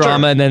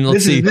 Sure. And then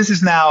let's see. This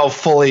is now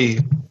fully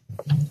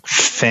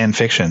Fan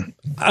fiction.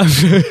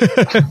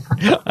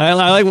 I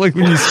like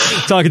when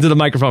he's talking to the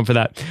microphone for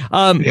that.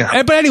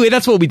 But anyway,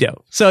 that's what we do.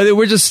 So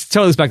we're just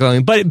totally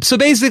speculating. But so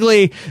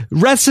basically,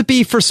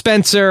 recipe for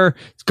Spencer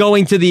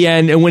going to the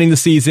end and winning the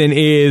season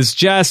is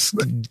just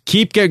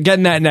keep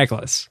getting that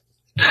necklace.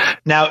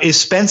 Now, is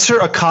Spencer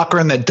a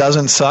Cochran that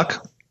doesn't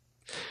suck?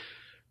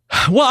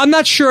 Well, I'm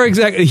not sure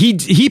exactly.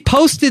 He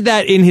posted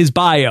that in his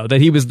bio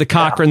that he was the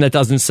Cochran that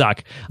doesn't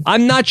suck.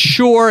 I'm not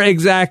sure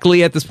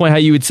exactly at this point how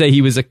you would say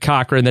he was a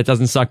Cochran that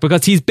doesn't suck,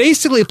 because he's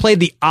basically played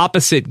the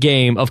opposite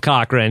game of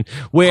Cochran,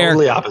 where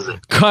totally opposite.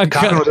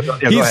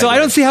 So I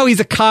don't see how he's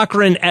a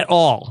Cochran at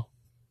all.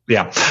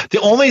 Yeah, the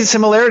only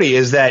similarity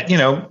is that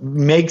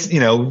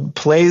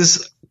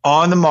plays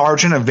on the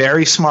margin a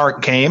very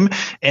smart game,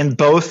 and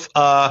both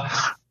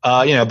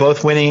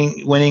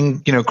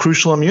winning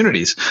crucial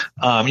immunities.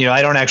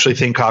 I don't actually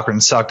think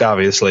Cochran sucked,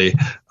 obviously,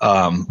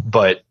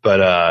 but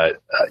they're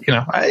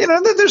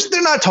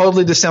not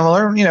totally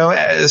dissimilar.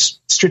 As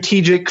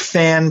strategic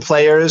fan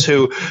players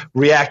who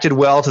reacted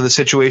well to the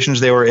situations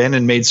they were in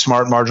and made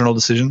smart marginal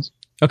decisions.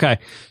 Okay,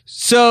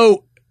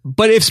 so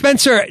but if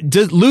Spencer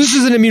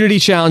loses an immunity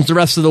challenge the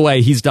rest of the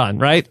way, he's done,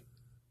 right?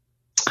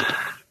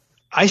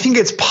 I think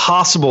it's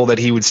possible that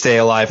he would stay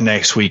alive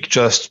next week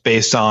just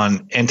based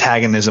on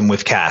antagonism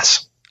with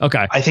Cass.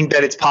 Okay. I think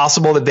that it's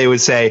possible that they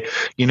would say,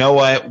 you know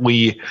what,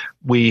 we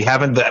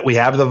have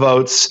the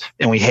votes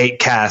and we hate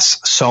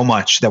Cass so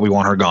much that we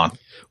want her gone.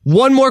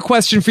 One more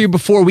question for you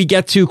before we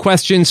get to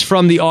questions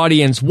from the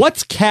audience.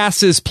 What's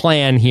Cass's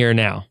plan here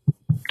now?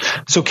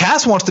 So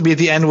Cass wants to be at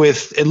the end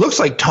with, it looks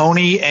like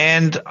Tony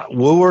and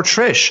Wu or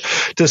Trish.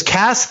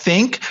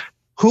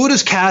 Who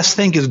does Cass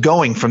think is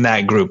going from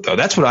that group, though?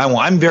 That's what I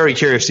want. I'm very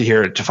curious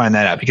to find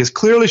that out, because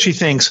clearly she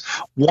thinks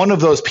one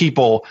of those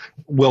people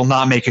will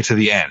not make it to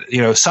the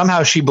end.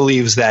 Somehow she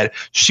believes that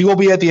she will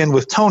be at the end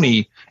with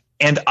Tony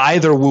and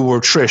either Wu or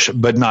Trish,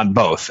 but not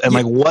both. And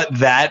what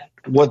that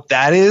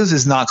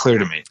is not clear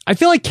to me. I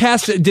feel like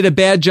Cass did a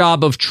bad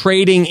job of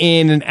trading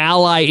in an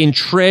ally in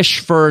Trish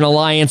for an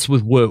alliance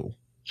with Wu.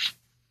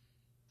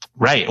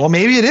 Right. Well,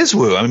 maybe it is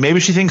Wu. I mean,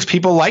 maybe she thinks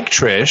people like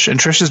Trish, and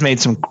Trish has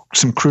made some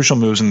crucial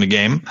moves in the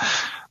game.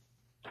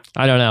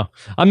 I don't know.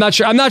 I'm not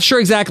sure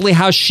exactly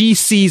how she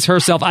sees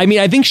herself. I mean,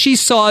 I think she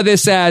saw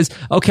this as,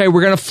 okay,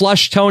 we're going to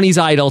flush Tony's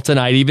idol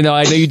tonight, even though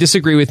I know you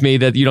disagree with me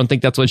that you don't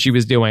think that's what she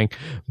was doing.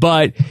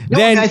 But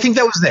then I think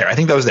that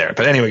was there.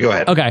 But anyway, go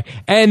ahead. Okay.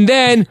 And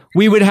then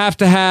we would have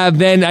to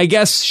I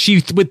guess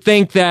she would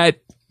think that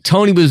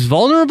Tony was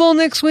vulnerable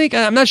next week.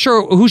 I'm not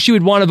sure who she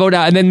would want to vote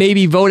out, and then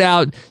maybe vote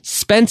out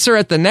Spencer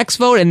at the next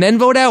vote and then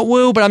vote out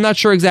Wu, but I'm not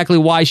sure exactly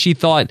why she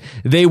thought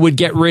they would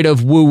get rid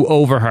of Wu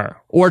over her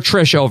or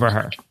Trish over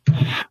her.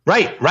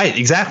 Right,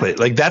 exactly.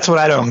 That's what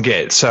I don't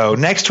get. So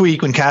next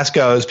week when Cass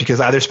goes,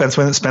 because either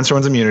Spencer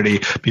wins immunity,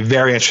 be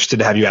very interested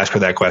to have you ask her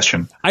that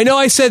question. I know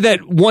I said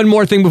that one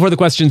more thing before the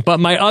questions,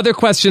 but my other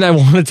question I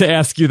wanted to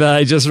ask you that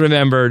I just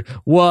remembered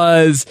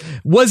was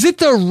it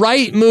the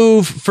right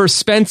move for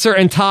Spencer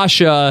and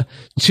Tasha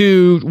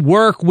to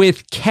work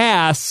with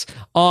Cass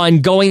on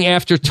going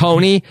after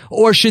Tony,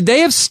 or should they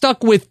have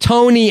stuck with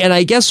Tony and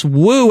I guess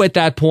Wu at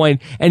that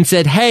point and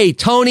said, hey,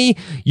 Tony,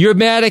 you're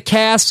mad at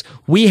Cass.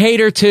 We hate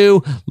her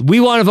too.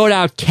 We want to vote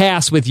out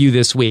Cass with you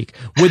this week.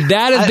 Would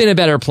that have been a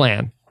better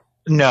plan?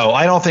 No,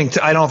 I don't think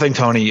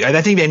Tony.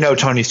 I think they know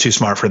Tony's too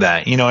smart for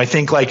that. I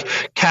think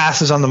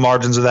Cass is on the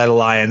margins of that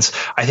alliance.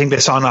 I think they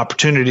saw an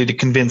opportunity to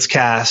convince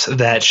Cass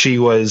that she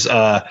was,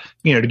 to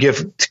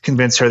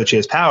convince her that she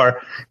has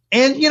power.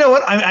 And you know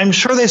what? I'm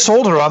sure they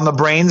sold her on the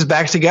brains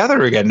back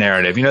together again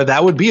narrative.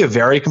 That would be a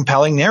very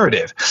compelling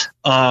narrative.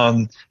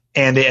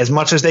 And as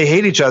much as they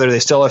hate each other, they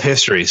still have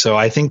history. So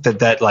I think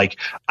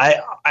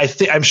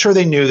I'm sure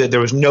they knew that there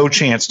was no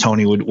chance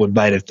Tony would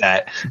bite at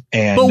that.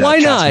 And but why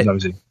not?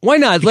 Why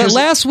not?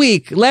 Last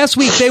week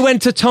they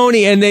went to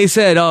Tony and they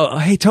said, "Oh,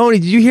 hey Tony,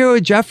 did you hear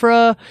what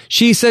Jeffra?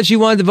 She said she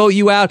wanted to vote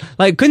you out."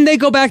 Couldn't they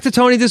go back to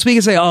Tony this week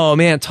and say, "Oh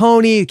man,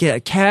 Tony,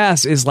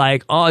 Cass is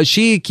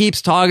she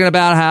keeps talking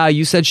about how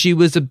you said she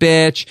was a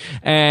bitch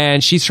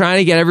and she's trying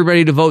to get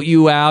everybody to vote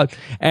you out."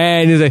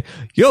 And he's like,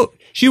 "Yo,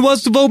 she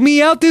wants to vote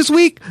me out this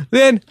week,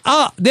 then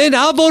I'll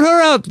vote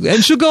her out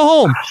and she'll go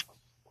home."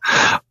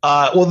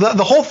 Well,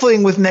 the whole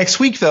thing with next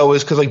week, though,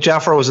 is because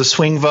Jeffra was a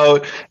swing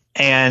vote.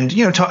 And,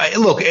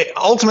 look,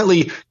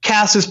 ultimately,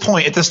 Cass's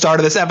point at the start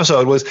of this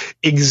episode was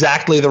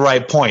exactly the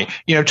right point.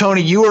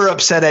 Tony, you were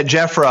upset at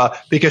Jeffra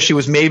because she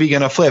was maybe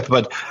going to flip,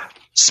 but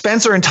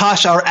Spencer and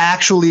Tasha are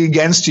actually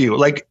against you.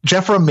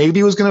 Jeffra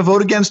maybe was going to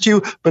vote against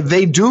you, but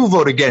they do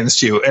vote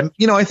against you. And,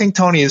 I think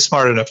Tony is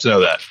smart enough to know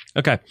that.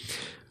 Okay.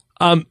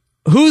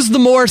 Who's the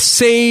more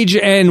sage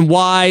and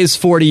wise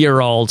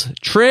 40-year-old,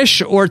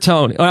 Trish or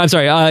Tony? Oh, I'm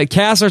sorry,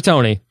 Cass or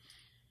Tony?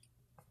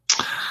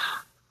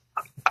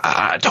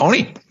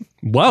 Tony.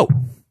 Whoa.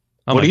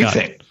 What do you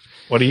think?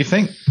 What do you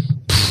think?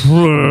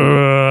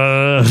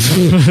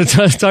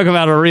 Talk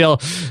about a real.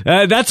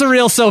 That's a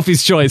real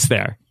Sophie's choice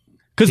there.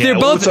 Because they're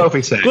what both. would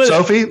Sophie say?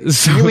 Sophie,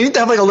 we need to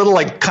have like a little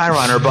like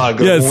Chiron or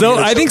bug. Yeah, so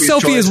I think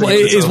Sophie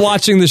is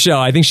watching the show.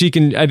 I think she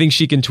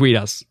can tweet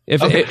us.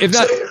 If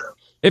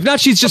not,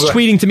 she's just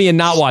tweeting to me and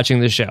not watching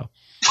the show.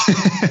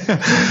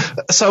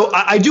 So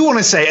I do want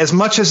to say, as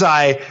much as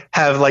I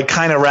have like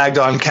kind of ragged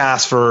on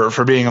Cass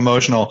for being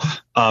emotional,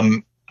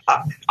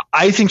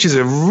 I think she's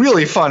a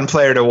really fun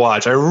player to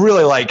watch. I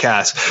really like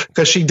Cass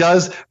because she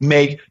does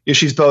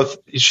she's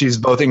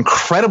both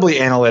incredibly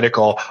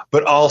analytical,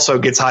 but also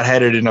gets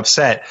hot-headed and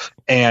upset.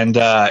 And,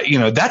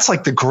 that's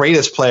like the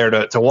greatest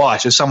player to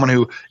watch, is someone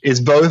who is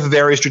both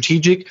very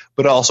strategic,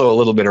 but also a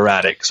little bit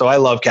erratic. So I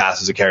love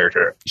Cass as a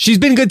character. She's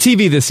been good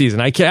TV this season.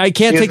 I can't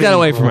take that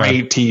away from her.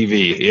 Great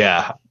TV.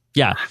 Yeah.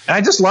 Yeah. And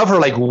I just love her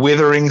like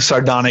withering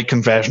sardonic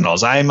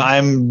confessionals.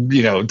 I'm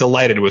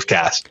delighted with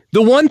Cass.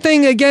 The one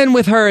thing again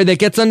with her that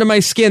gets under my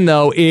skin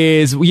though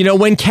is,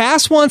 when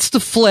Cass wants to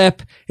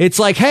flip, it's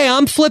like, hey,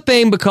 I'm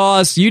flipping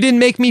because you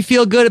didn't make me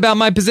feel good about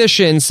my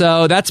position.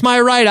 So that's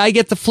my right. I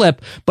get to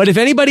flip. But if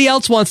anybody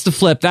else wants to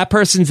flip, that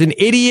person's an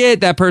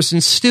idiot. That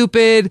person's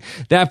stupid.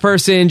 That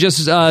person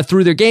just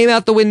threw their game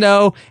out the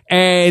window.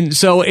 And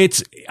so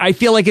I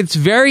feel like it's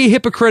very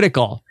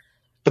hypocritical.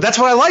 But that's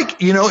what I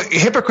like.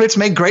 Hypocrites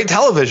make great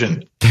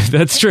television.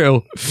 That's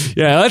true.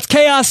 Yeah, it's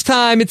chaos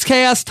time. It's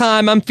chaos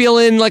time. I'm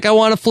feeling like I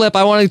want to flip.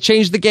 I want to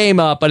change the game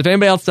up. But if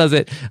anybody else does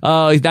it,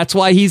 that's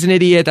why he's an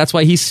idiot. That's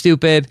why he's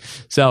stupid.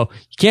 So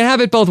you can't have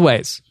it both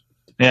ways.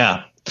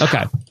 Yeah.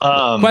 Okay.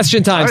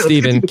 Question time, right,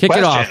 Steven. Kick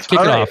it off.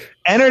 Kick it off.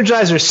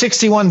 Energizer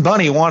 61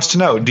 Bunny wants to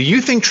know, do you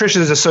think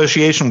Trish's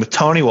association with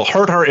Tony will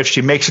hurt her if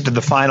she makes it to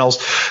the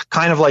finals?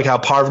 Kind of like how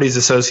Parvati's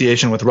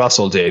association with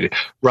Russell did.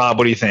 Rob,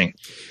 what do you think?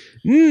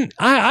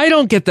 I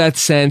don't get that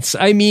sense.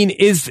 I mean,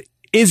 is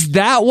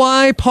that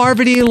why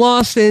Parvati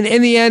lost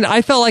in the end?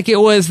 I felt like it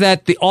was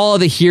that all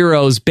of the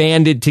heroes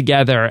banded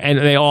together and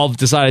they all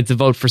decided to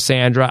vote for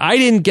Sandra.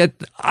 I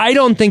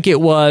don't think it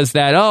was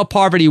that,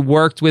 Parvati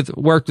worked with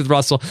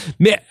Russell.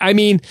 I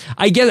mean,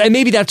 I guess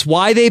maybe that's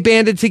why they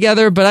banded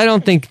together, but I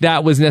don't think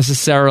that was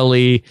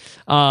necessarily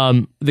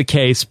the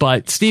case.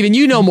 But Steven,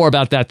 you know more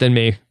about that than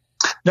me.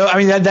 No, I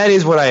mean, that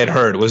is what I had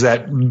heard, was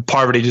that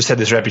Parvati just had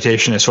this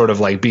reputation as sort of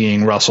like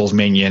being Russell's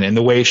minion, and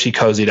the way she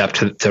cozied up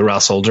to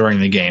Russell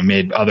during the game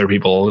made other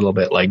people a little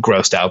bit like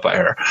grossed out by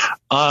her.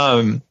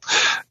 On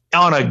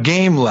a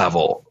game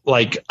level,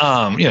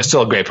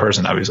 still a great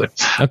person, obviously.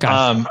 Okay.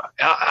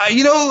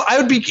 I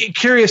would be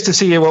curious to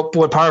see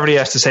what Parvati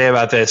has to say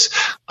about this.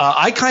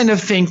 I kind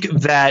of think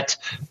that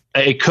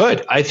it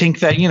could. I think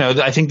that,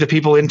 I think the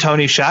people in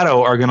Tony's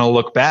shadow are going to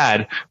look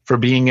bad for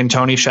being in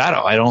Tony's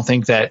shadow. I don't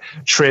think that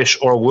Trish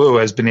or Wu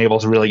has been able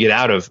to really get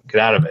out of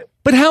it.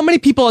 But how many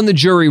people on the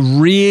jury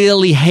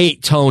really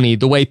hate Tony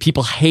the way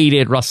people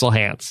hated Russell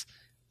Hantz?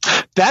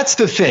 That's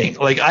the thing.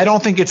 I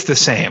don't think it's the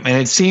same.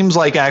 And it seems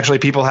like actually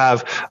people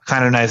have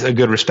kind of a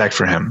good respect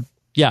for him.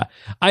 Yeah.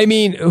 I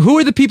mean, who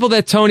are the people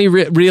that Tony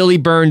really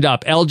burned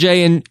up?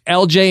 LJ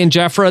and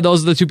Jeffra,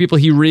 those are the two people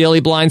he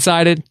really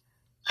blindsided?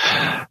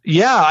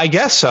 Yeah, I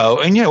guess so.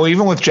 And,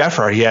 even with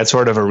Jeffra, he had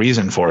sort of a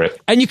reason for it.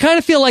 And you kind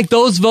of feel like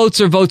those votes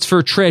are votes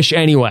for Trish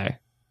anyway.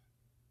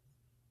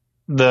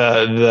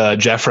 The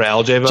Jeffra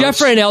LJ votes?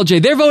 Jeffra and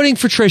LJ, they're voting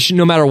for Trish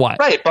no matter what.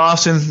 Right.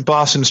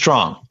 Boston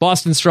strong.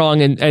 Boston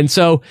strong. And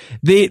so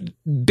they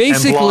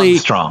basically. And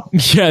strong.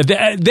 Yeah.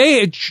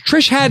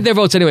 Trish had their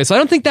votes anyway. So I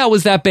don't think that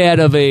was that bad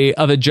of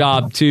a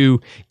job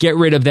to get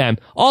rid of them.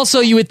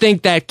 Also, you would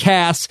think that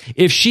Cass,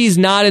 if she's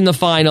not in the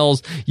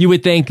finals, you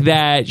would think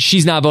that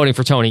she's not voting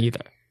for Tony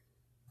either.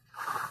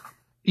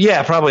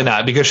 Yeah, probably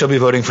not, because she'll be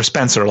voting for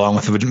Spencer along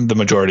with the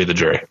majority of the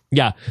jury.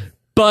 Yeah.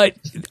 But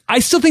I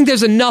still think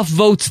there's enough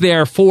votes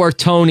there for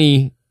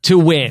Tony to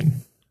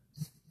win.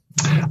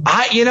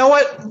 You know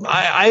what?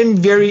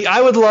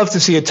 I would love to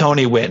see a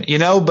Tony win,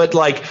 but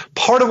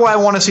part of why I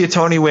want to see a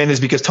Tony win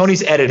is because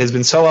Tony's edit has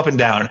been so up and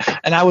down.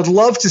 And I would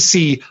love to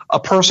see a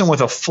person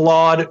with a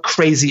flawed,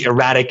 crazy,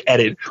 erratic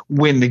edit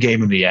win the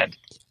game in the end.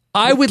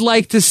 I would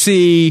like to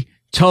see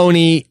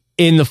Tony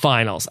in the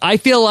finals. I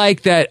feel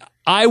like that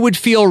I would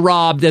feel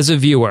robbed as a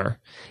viewer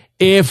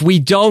if we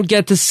don't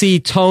get to see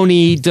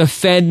Tony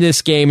defend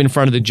this game in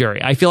front of the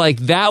jury. I feel like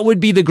that would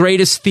be the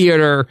greatest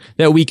theater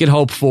that we could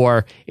hope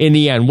for in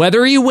the end.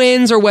 Whether he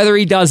wins or whether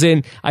he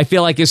doesn't, I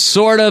feel like is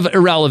sort of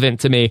irrelevant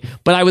to me.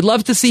 But I would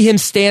love to see him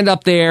stand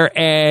up there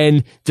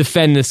and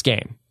defend this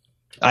game.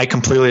 I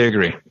completely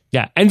agree.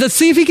 Yeah, and let's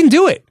see if he can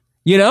do it.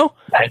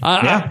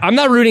 I'm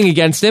not rooting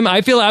against him.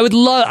 I feel I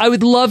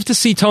would love to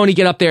see Tony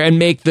get up there and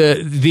make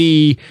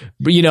the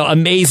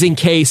amazing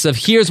case of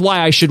here's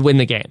why I should win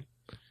the game.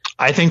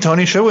 I think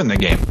Tony should win the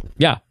game.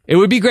 Yeah. It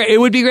would be great. It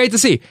would be great to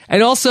see.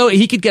 And also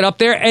he could get up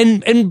there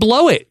and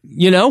blow it.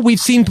 You know, we've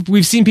seen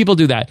people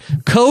do that.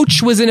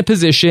 Coach was in a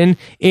position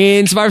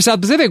in Survivor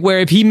South Pacific where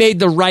if he made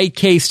the right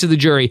case to the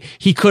jury,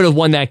 he could have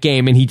won that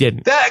game and he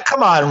didn't.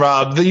 Come on,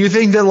 Rob. You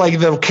think that like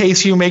the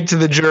case you make to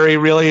the jury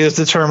really is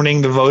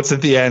determining the votes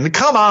at the end?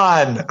 Come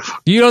on.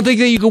 You don't think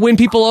that you could win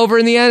people over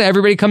in the end?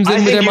 Everybody comes in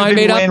with their mind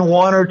made up? Win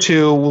one or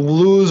two,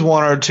 lose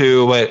one or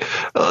two, but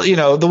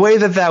the way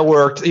that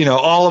worked,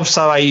 all of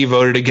Savai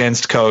voted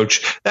against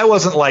Coach. That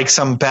wasn't like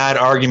some bad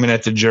argument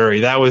at the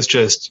jury. That was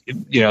just,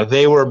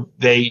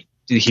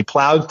 he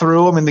plowed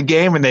through them in the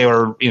game and they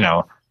were,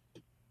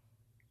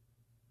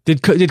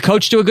 Did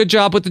Coach do a good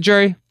job with the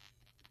jury?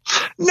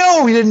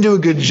 No, he didn't do a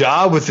good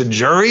job with the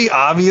jury,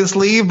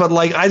 obviously, but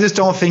I just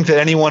don't think that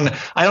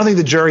I don't think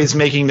the jury is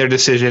making their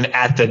decision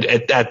at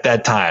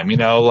that time.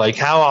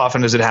 How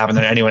often does it happen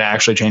that anyone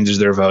actually changes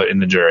their vote in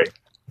the jury?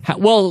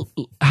 Well,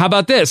 how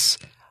about this?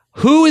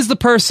 Who is the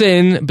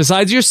person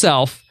besides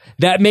yourself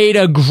that made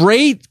a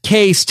great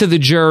case to the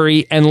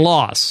jury and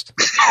lost?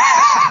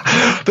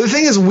 But the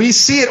thing is, we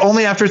see it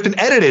only after it's been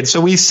edited.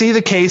 So we see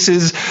the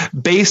cases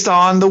based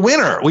on the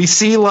winner. We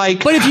see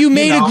But if you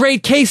made a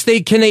great case,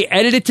 can they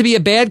edit it to be a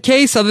bad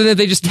case other than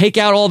they just take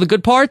out all the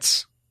good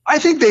parts? I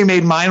think they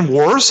made mine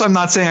worse. I'm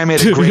not saying I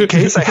made a great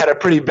case. I had a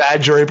pretty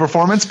bad jury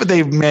performance, but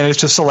they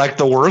managed to select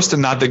the worst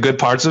and not the good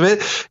parts of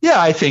it.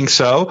 Yeah, I think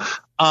so.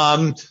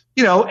 And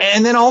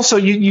then also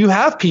you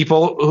have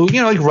people who,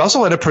 like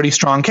Russell had a pretty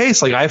strong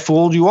case. Like I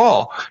fooled you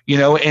all,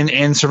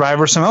 in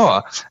Survivor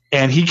Samoa,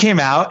 and he came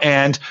out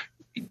and,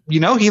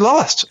 he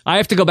lost. I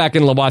have to go back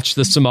and watch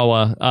the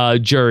Samoa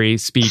jury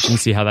speech and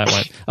see how that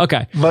went.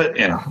 Okay. But,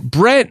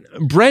 Brent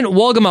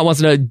Wolgamott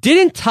wants to know,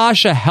 didn't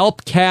Tasha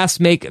help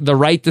Cass make the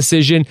right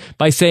decision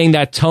by saying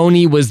that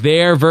Tony was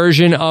their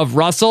version of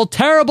Russell?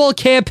 Terrible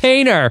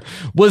campaigner.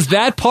 Was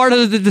that part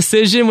of the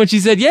decision when she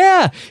said,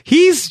 yeah,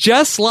 he's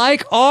just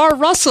like our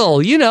Russell,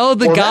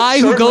 the guy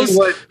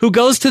who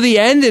goes to the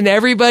end and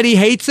everybody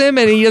hates him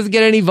and he doesn't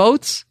get any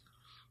votes?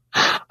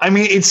 I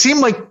mean, it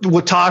seemed like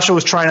what Tasha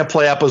was trying to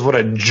play up was what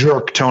a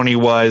jerk Tony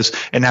was,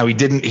 and how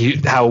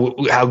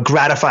how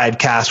gratified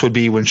Cass would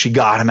be when she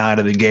got him out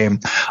of the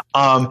game.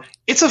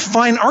 It's a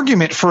fine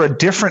argument for a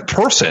different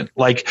person.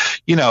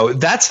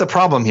 That's the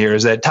problem here,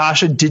 is that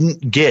Tasha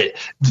didn't get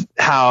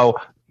how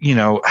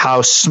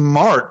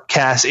smart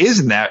Cass is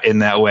in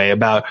that way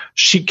about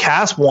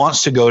Cass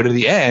wants to go to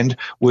the end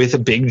with a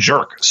big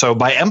jerk. So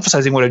by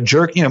emphasizing what a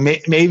jerk,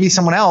 maybe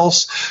someone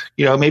else,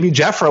 maybe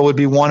Jeffra would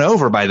be won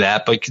over by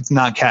that, but it's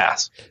not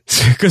Cass.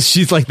 Because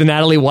she's like the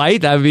Natalie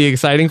White. That would be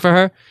exciting for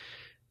her.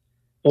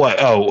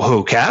 What? Oh,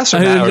 who? Cass? Or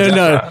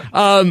no.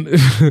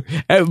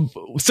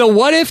 So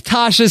what if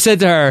Tasha said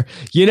to her,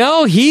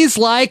 he's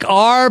like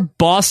our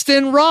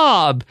Boston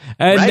Rob,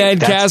 and then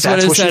Cass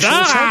would have said,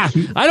 I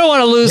don't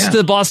want to lose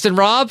to Boston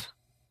Rob.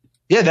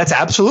 Yeah, that's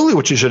absolutely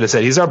what you should have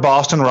said. He's our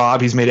Boston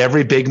Rob. He's made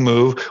every big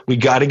move. We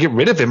got to get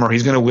rid of him, or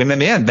he's going to win in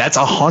the end. That's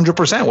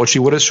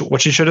 100% what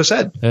she should have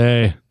said.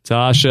 Hey,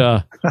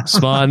 Tasha,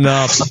 smarten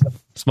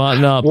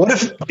up. What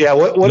if? Yeah.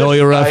 What know if,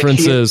 your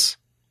references.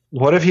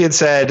 What if she had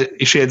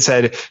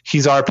said,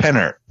 he's our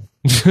penner?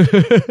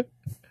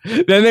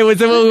 Then they would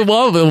say,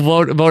 well, we'll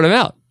vote him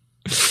out.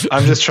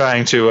 I'm just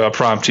trying to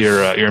prompt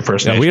your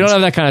impersonation. No, we don't have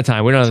that kind of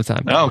time.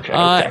 Okay.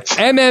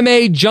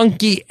 MMA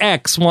Junkie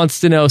X wants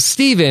to know,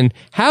 Steven,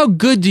 how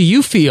good do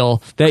you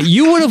feel that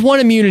you would have won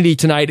immunity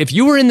tonight if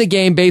you were in the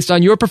game based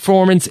on your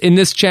performance in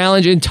this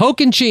challenge in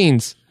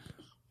Tocantins?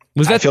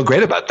 I feel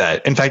great about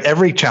that. In fact,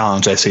 every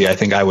challenge I see, I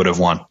think I would have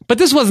won. But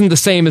this wasn't the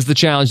same as the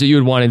challenge that you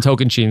had won in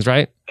Tocantins,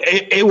 right?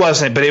 It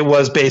wasn't, but it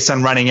was based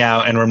on running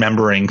out and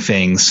remembering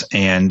things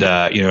and,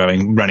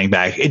 running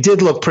back. It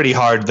did look pretty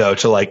hard, though,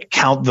 to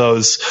count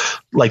those,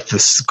 the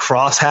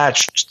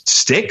crosshatched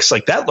sticks.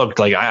 That looked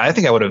like I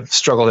think I would have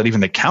struggled at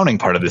even the counting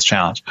part of this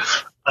challage.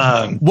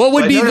 What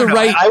would be the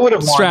right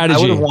strategy?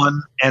 I would have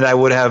won, and I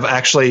would have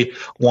actually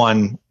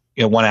won,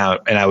 one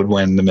out, and I would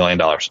win the $1 million.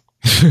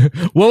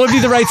 What would be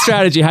the right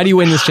strategy? How do you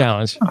win this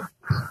challenge?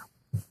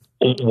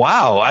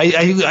 Wow.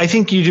 I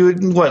think you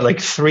do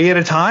it, 3 at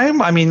a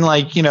time? I mean,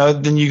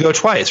 then you go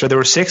twice, or there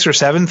were 6 or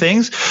 7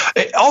 things.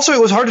 It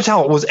was hard to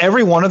tell. Was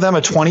every one of them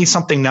a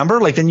 20-something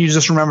number? Then you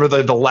just remember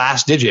the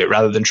last digit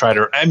rather than try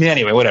to,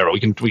 anyway, whatever.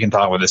 We can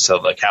talk about this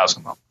till the cows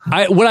come home.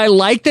 What I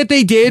liked that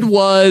they did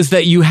was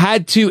that you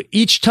had to,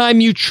 each time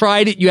you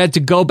tried it, you had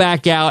to go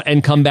back out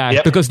and come back.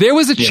 Yep. Because there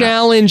was a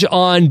challenge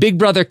on Big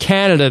Brother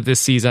Canada this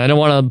season. I don't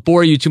want to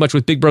bore you too much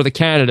with Big Brother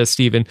Canada,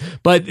 Stephen,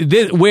 but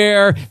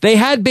where they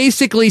had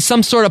basically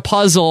some sort of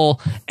puzzle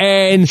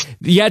and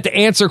you had to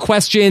answer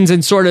questions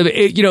and sort of,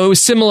 it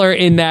was similar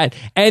in that.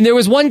 And there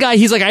was one guy,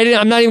 he's like,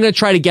 I'm not even going to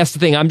try to guess the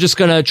thing. I'm just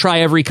going to try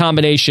every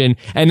combination.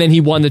 And then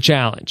he won the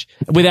challenge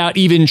without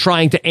even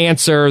trying to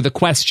answer the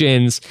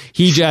questions.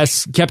 He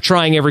just kept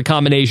trying every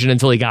combination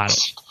until he got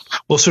it.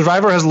 Well,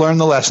 Survivor has learned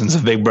the lessons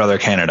of Big Brother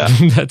Canada.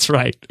 That's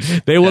right.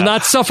 They will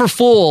not suffer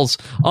fools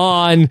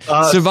on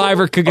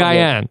Survivor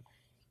Cagayan.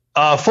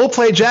 Full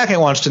Play Jacket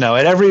wants to know,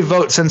 at every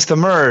vote since the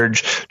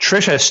merge,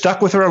 Trish has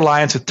stuck with her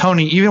alliance with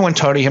Tony, even when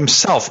Tony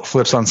himself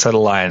flips on said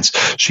alliance.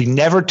 She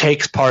never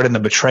takes part in the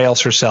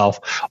betrayals herself,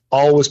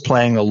 always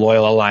playing the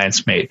loyal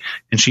alliance mate.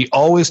 And she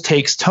always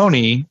takes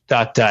Tony, ...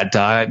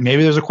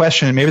 Maybe there's a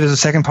question. Maybe there's a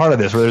second part of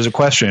this where there's a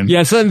question.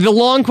 Yeah, so the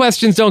long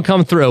questions don't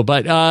come through.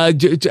 But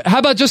how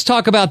about just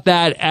talk about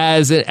that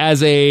as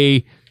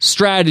a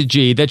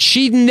strategy that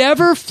she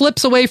never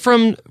flips away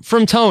from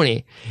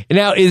Tony.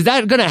 Now, is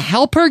that going to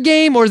help her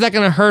game or is that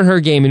going to hurt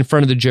her game in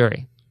front of the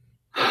jury?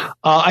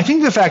 I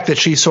think the fact that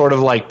she sort of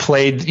like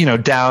played,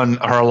 down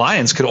her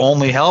alliance could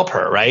only help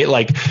her, right?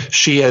 Like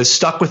she has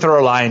stuck with her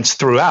alliance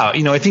throughout.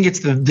 I think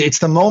it's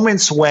the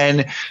moments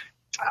when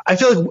I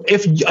feel like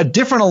if a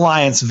different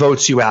alliance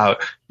votes you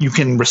out, you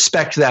can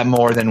respect that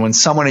more than when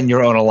someone in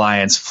your own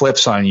alliance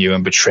flips on you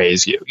and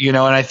betrays you, and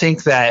I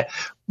think that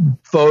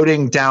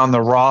voting down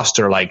the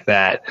roster like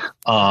that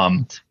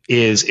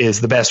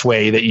is the best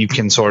way that you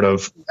can sort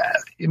of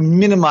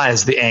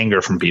minimize the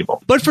anger from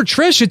people. But for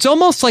Trish, it's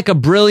almost like a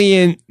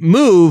brilliant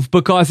move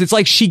because it's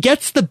like she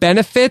gets the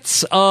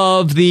benefits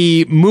of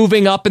the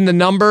moving up in the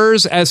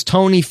numbers as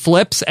Tony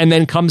flips and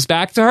then comes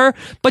back to her,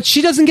 but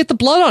she doesn't get the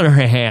blood on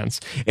her hands.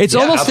 It's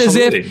almost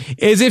absolutely.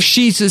 as if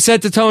she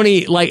said to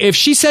Tony,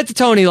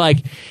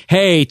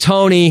 hey,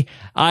 Tony,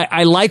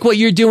 I like what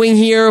you're doing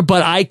here,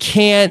 but I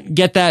can't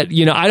get that,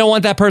 I don't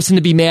want that person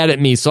to be mad at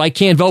me, so I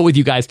can't vote with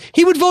you guys.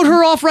 He would vote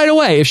her off right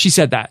away if she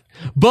said that.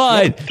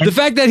 But the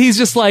fact that he's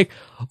just like,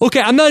 okay,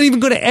 I'm not even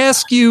going to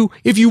ask you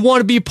if you want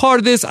to be a part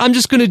of this. I'm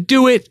just going to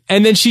do it.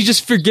 And then she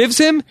just forgives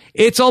him.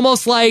 It's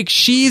almost like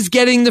she's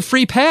getting the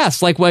free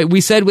pass. Like what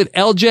we said with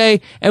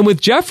LJ and with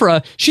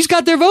Jeffra, she's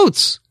got their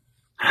votes.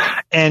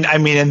 And I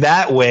mean, in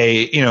that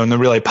way, in the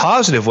really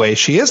positive way,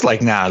 she is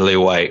like Natalie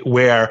White,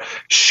 where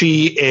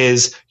she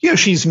is,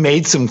 she's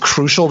made some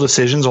crucial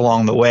decisions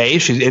along the way.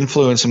 She's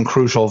influenced some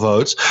crucial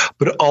votes,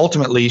 but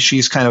ultimately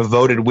she's kind of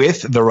voted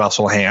with the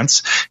Russell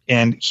Hantz,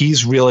 and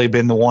he's really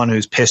been the one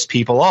who's pissed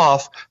people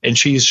off. And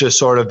she's just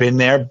sort of been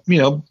there,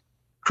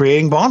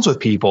 creating bonds with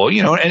people,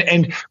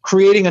 and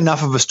creating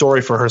enough of a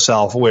story for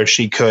herself where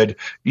she could,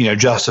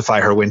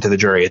 justify her win to the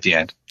jury at the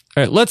end.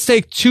 All right, let's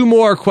take two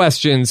more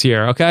questions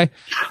here, okay?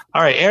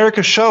 All right,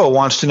 Erica Show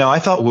wants to know, I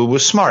thought Wu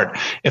was smart.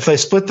 If they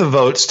split the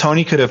votes,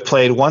 Tony could have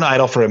played one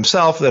idol for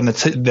himself, then the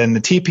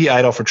TP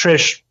idol for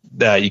Trish.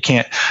 You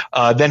can't.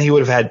 Then he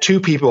would have had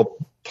two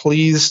people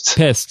pissed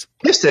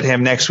at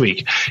him next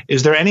week.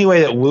 Is there any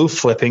way that Wu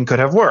flipping could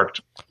have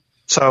worked?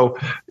 So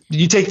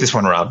you take this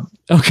one, Rob.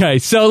 Okay,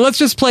 so let's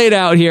just play it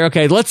out here.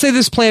 Okay, let's say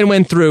this plan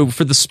went through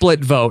for the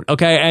split vote,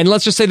 okay? And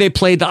let's just say they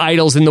played the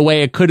idols in the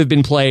way it could have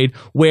been played,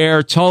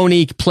 where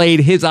Tony played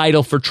his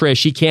idol for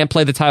Trish. He can't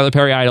play the Tyler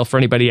Perry idol for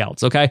anybody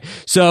else, okay?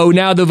 So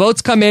now the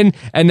votes come in,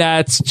 and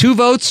that's 2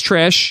 votes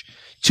Trish,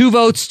 2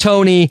 votes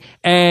Tony,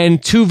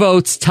 and 2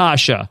 votes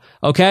Tasha,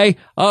 okay?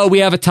 Oh, we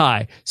have a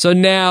tie. So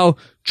now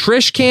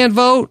Trish can't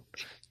vote,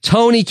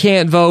 Tony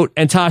can't vote,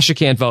 and Tasha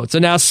can't vote. So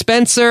now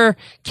Spencer,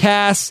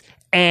 Cass,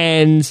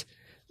 and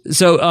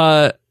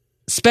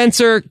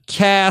Spencer,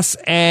 Cass,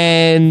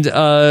 and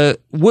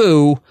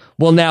Wu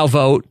will now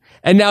vote.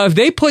 And now if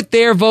they put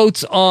their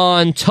votes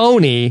on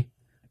Tony,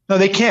 no,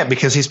 they can't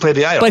because he's played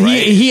the idol. But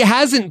right? he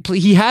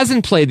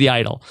hasn't played the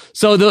idol.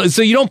 So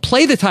you don't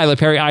play the Tyler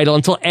Perry idol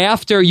until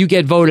after you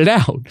get voted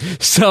out.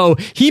 So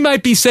he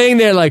might be saying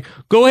there like,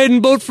 go ahead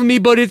and vote for me,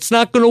 but it's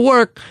not going to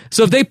work.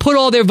 So if they put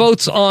all their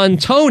votes on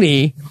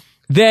Tony,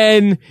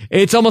 then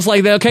it's almost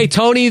like, okay,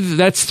 Tony,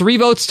 that's 3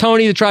 votes,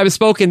 Tony, the tribe has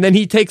spoken. Then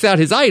he takes out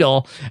his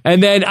idol.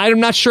 And then I'm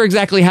not sure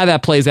exactly how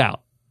that plays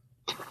out.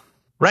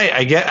 Right.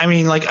 I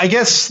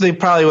guess they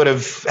probably would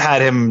have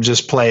had him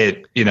just play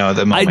it, the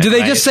moment. Do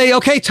they just say,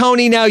 okay,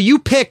 Tony, now you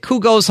pick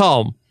who goes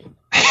home?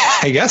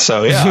 I guess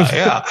so.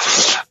 Yeah.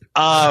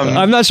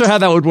 I'm not sure how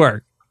that would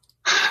work.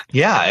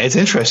 Yeah, it's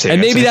interesting.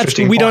 And maybe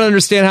we don't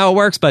understand how it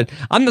works, but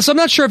I'm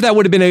not sure if that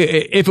would have been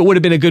if it would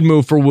have been a good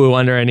move for Wu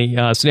under any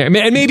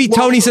scenario. And maybe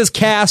Tony says,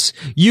 Cass,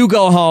 you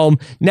go home.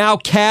 Now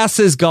Cass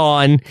is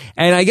gone,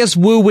 and I guess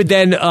Wu would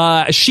then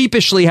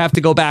sheepishly have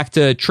to go back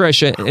to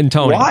Trish and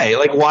Tony. Why?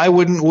 Like, why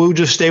wouldn't Wu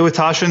just stay with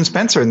Tasha and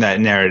Spencer in that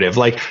narrative?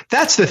 Like,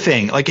 that's the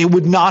thing. Like, it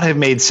would not have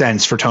made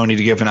sense for Tony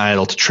to give an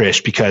idol to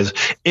Trish, because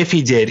if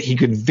he did, he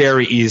could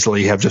very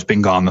easily have just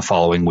been gone the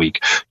following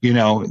week.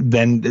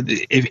 Then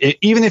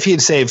even if he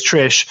had saved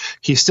Trish,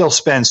 he still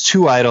spends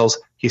 2 idols.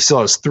 He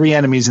still has 3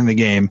 enemies in the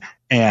game,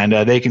 and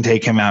they can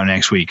take him out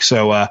next week.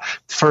 So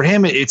for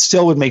him, it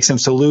still would make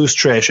sense to lose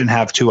Trish and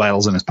have 2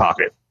 idols in his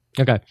pocket.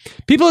 Okay.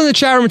 People in the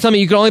chat room tell me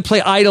you can only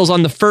play idols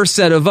on the first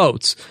set of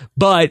votes.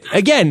 But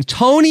again,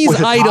 Tony's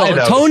idol,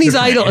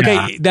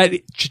 okay, that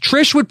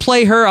Trish would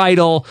play her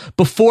idol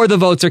before the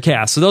votes are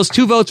cast. So those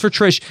 2 votes for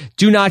Trish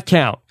do not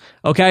count.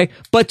 Okay.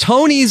 But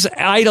Tony's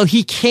idol,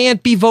 he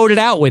can't be voted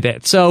out with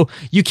it. So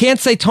you can't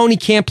say Tony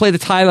can't play the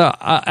Tyler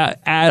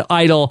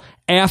idol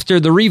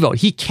after the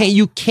revote.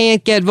 You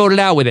can't get voted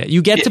out with it.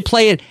 You get to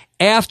play it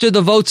after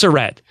the votes are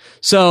read.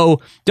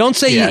 So don't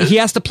say he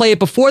has to play it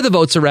before the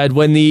votes are read,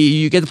 when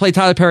you get to play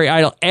Tyler Perry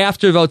idol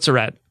after the votes are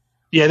read.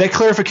 Yeah, that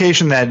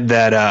clarification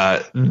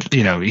that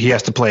he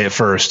has to play it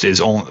first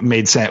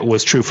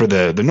was true for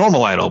the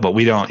normal idol, but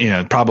we don't,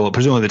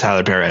 presumably the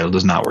Tyler Perry idol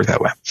does not work that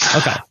way.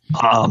 Okay.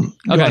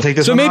 Okay. Take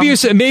this so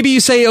maybe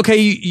you say, okay,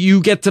 you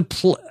get to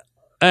play.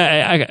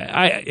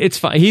 It's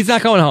fine. He's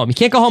not going home. He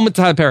can't go home with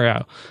Tyler Perry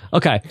idol.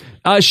 Okay.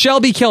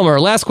 Shelby Kilmer,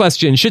 last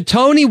question. Should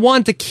Tony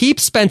want to keep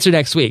Spencer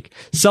next week?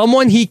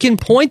 Someone he can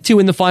point to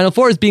in the Final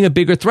Four as being a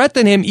bigger threat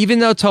than him, even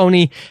though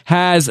Tony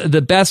has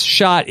the best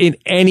shot in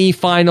any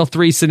Final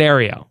Three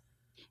scenario.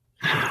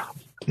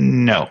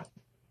 No.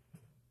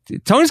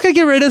 Tony's got to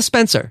get rid of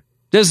Spencer.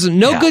 There's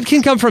no good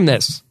can come from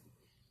this.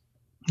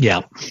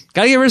 Yeah.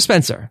 Got to get rid of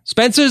Spencer.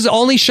 Spencer's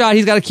only shot,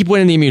 he's got to keep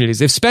winning the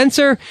immunities. If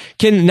Spencer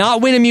can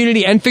not win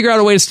immunity and figure out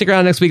a way to stick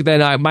around next week,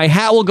 then my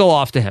hat will go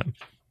off to him.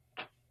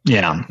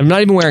 Yeah. I'm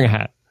not even wearing a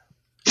hat.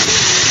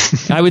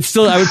 I would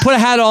put a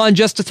hat on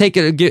just to take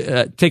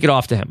it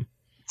off to him.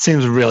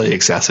 Seems really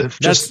excessive.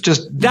 That's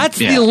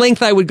the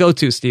length I would go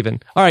to,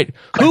 Stephen. All right.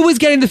 Who was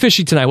getting the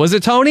fishy tonight? Was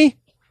it Tony?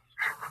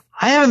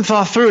 I haven't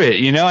thought through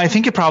it. I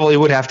think it probably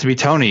would have to be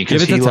Tony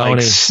because he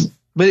likes.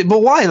 But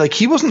why? Like,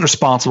 he wasn't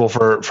responsible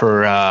for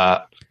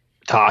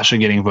Tasha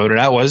getting voted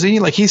out, was he?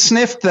 Like, he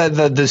sniffed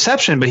the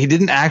deception, but he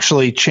didn't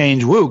actually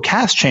change Wu.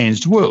 Cass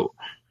changed Wu.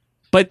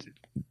 But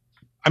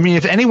I mean,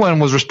 if anyone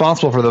was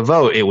responsible for the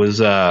vote,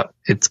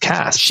 it's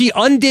Cass. She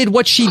undid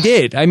what she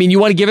did. I mean, you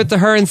want to give it to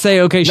her and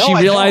say, okay, she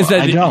realized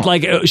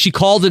that she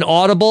called an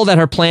audible that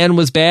her plan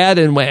was bad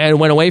and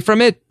went away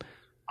from it.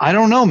 I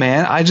don't know,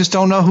 man. I just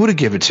don't know who to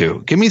give it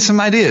to. Give me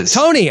some ideas.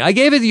 Tony, I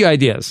gave it to you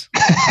ideas.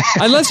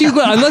 unless you're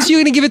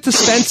going to give it to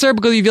Spencer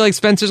because you feel like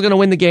Spencer's going to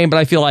win the game, but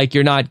I feel like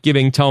you're not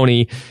giving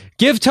Tony.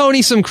 Give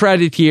Tony some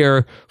credit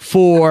here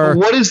for...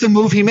 What is the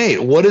move he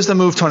made? What is the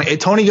move Tony...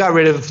 Tony got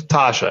rid of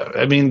Tasha.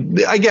 I mean,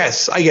 I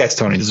guess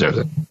Tony deserves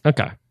it.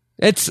 Okay.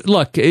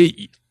 Look,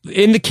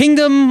 in the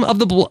kingdom of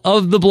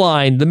the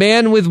blind, the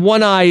man with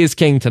one eye is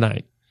king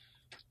tonight.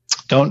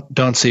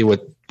 Don't see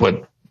what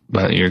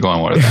you're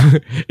going with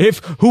that.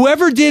 If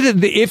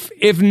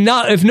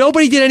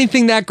nobody did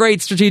anything that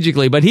great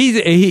strategically, but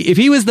if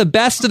he was the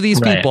best of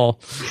these people,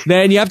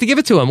 then you have to give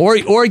it to him,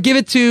 or give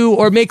it to,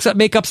 or make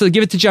up so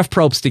give it to Jeff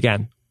Probst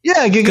again.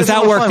 Yeah, because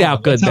that worked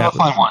out good. That's a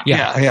fun one.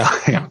 Yeah.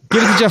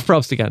 Give it to Jeff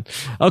Probst again.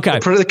 Okay.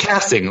 For the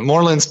casting,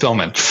 more Lynn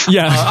Spillman.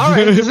 Yeah. All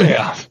right.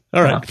 Yeah.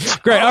 All right.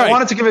 Great. All right. I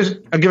wanted to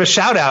give a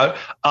shout out.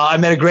 I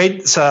met a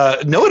great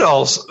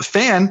Know-It-Alls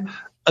fan.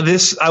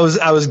 I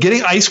was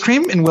getting ice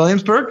cream in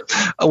Williamsburg,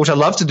 which I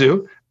love to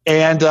do,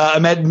 and I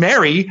met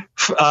Mary,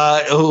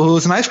 who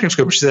was an ice cream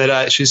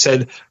scooper. She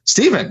said,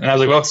 Stephen, and I was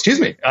like, well, excuse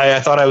me,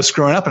 I thought I was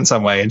screwing up in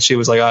some way, and she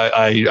was like,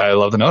 I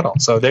love the Know-It-All.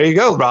 So there you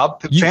go,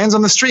 Rob. Fans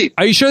on the street.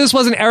 Are you sure this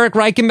wasn't Eric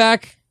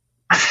Reichenbach?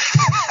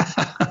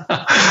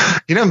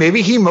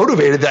 Maybe he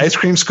motivated the ice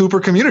cream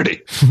scooper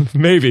community.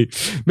 maybe.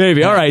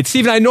 All right,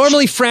 Stephen. I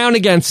normally frown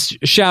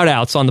against shout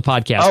outs on the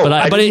podcast,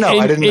 but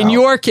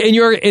in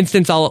your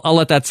instance, I'll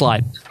let that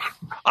slide.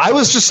 I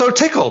was just so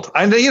tickled.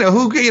 As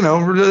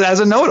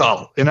a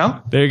know-it-all,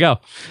 There you go.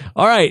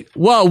 All right.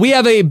 Well, we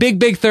have a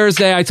big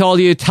Thursday. I told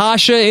you,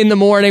 Tasha in the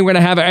morning. We're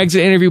going to have our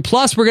exit interview.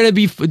 Plus, we're going to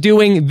be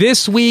doing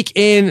This Week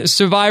in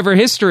Survivor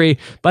History.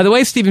 By the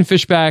way, Stephen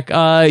Fishback,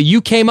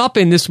 you came up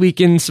in This Week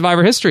in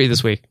Survivor History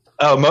this week.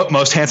 Oh,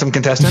 most handsome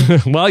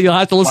contestant? Well, you'll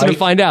have to listen to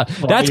find out.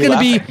 That's going to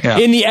be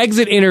in the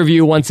exit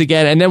interview once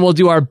again, and then we'll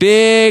do our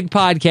big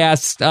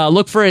podcast.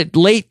 Look for it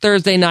late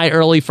Thursday night,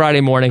 early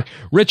Friday morning.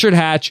 Richard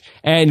Hatch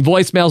and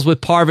voicemails with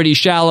Parvati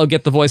Shallow.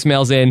 Get the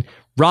voicemails in.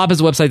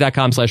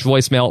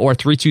 robhasawebsite.com/voicemail or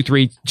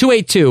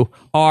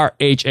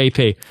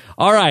 323-282-RHAP.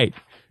 All right.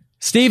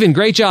 Stephen,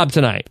 great job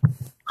tonight.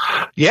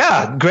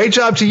 Yeah, great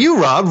job to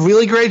you, Rob.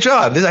 Really great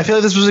job. I feel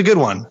like this was a good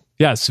one.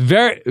 Yes,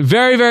 very,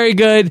 very, very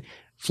good.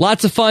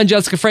 Lots of fun.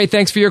 Jessica Frey,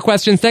 thanks for your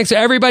questions. Thanks to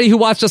everybody who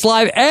watched us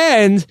live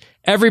and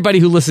everybody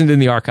who listened in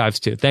the archives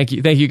too. Thank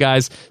you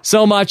guys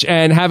so much,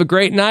 and have a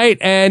great night,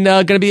 and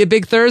going to be a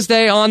big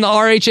Thursday on the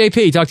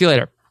RHAP. Talk to you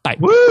later. Bye.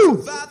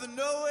 Woo!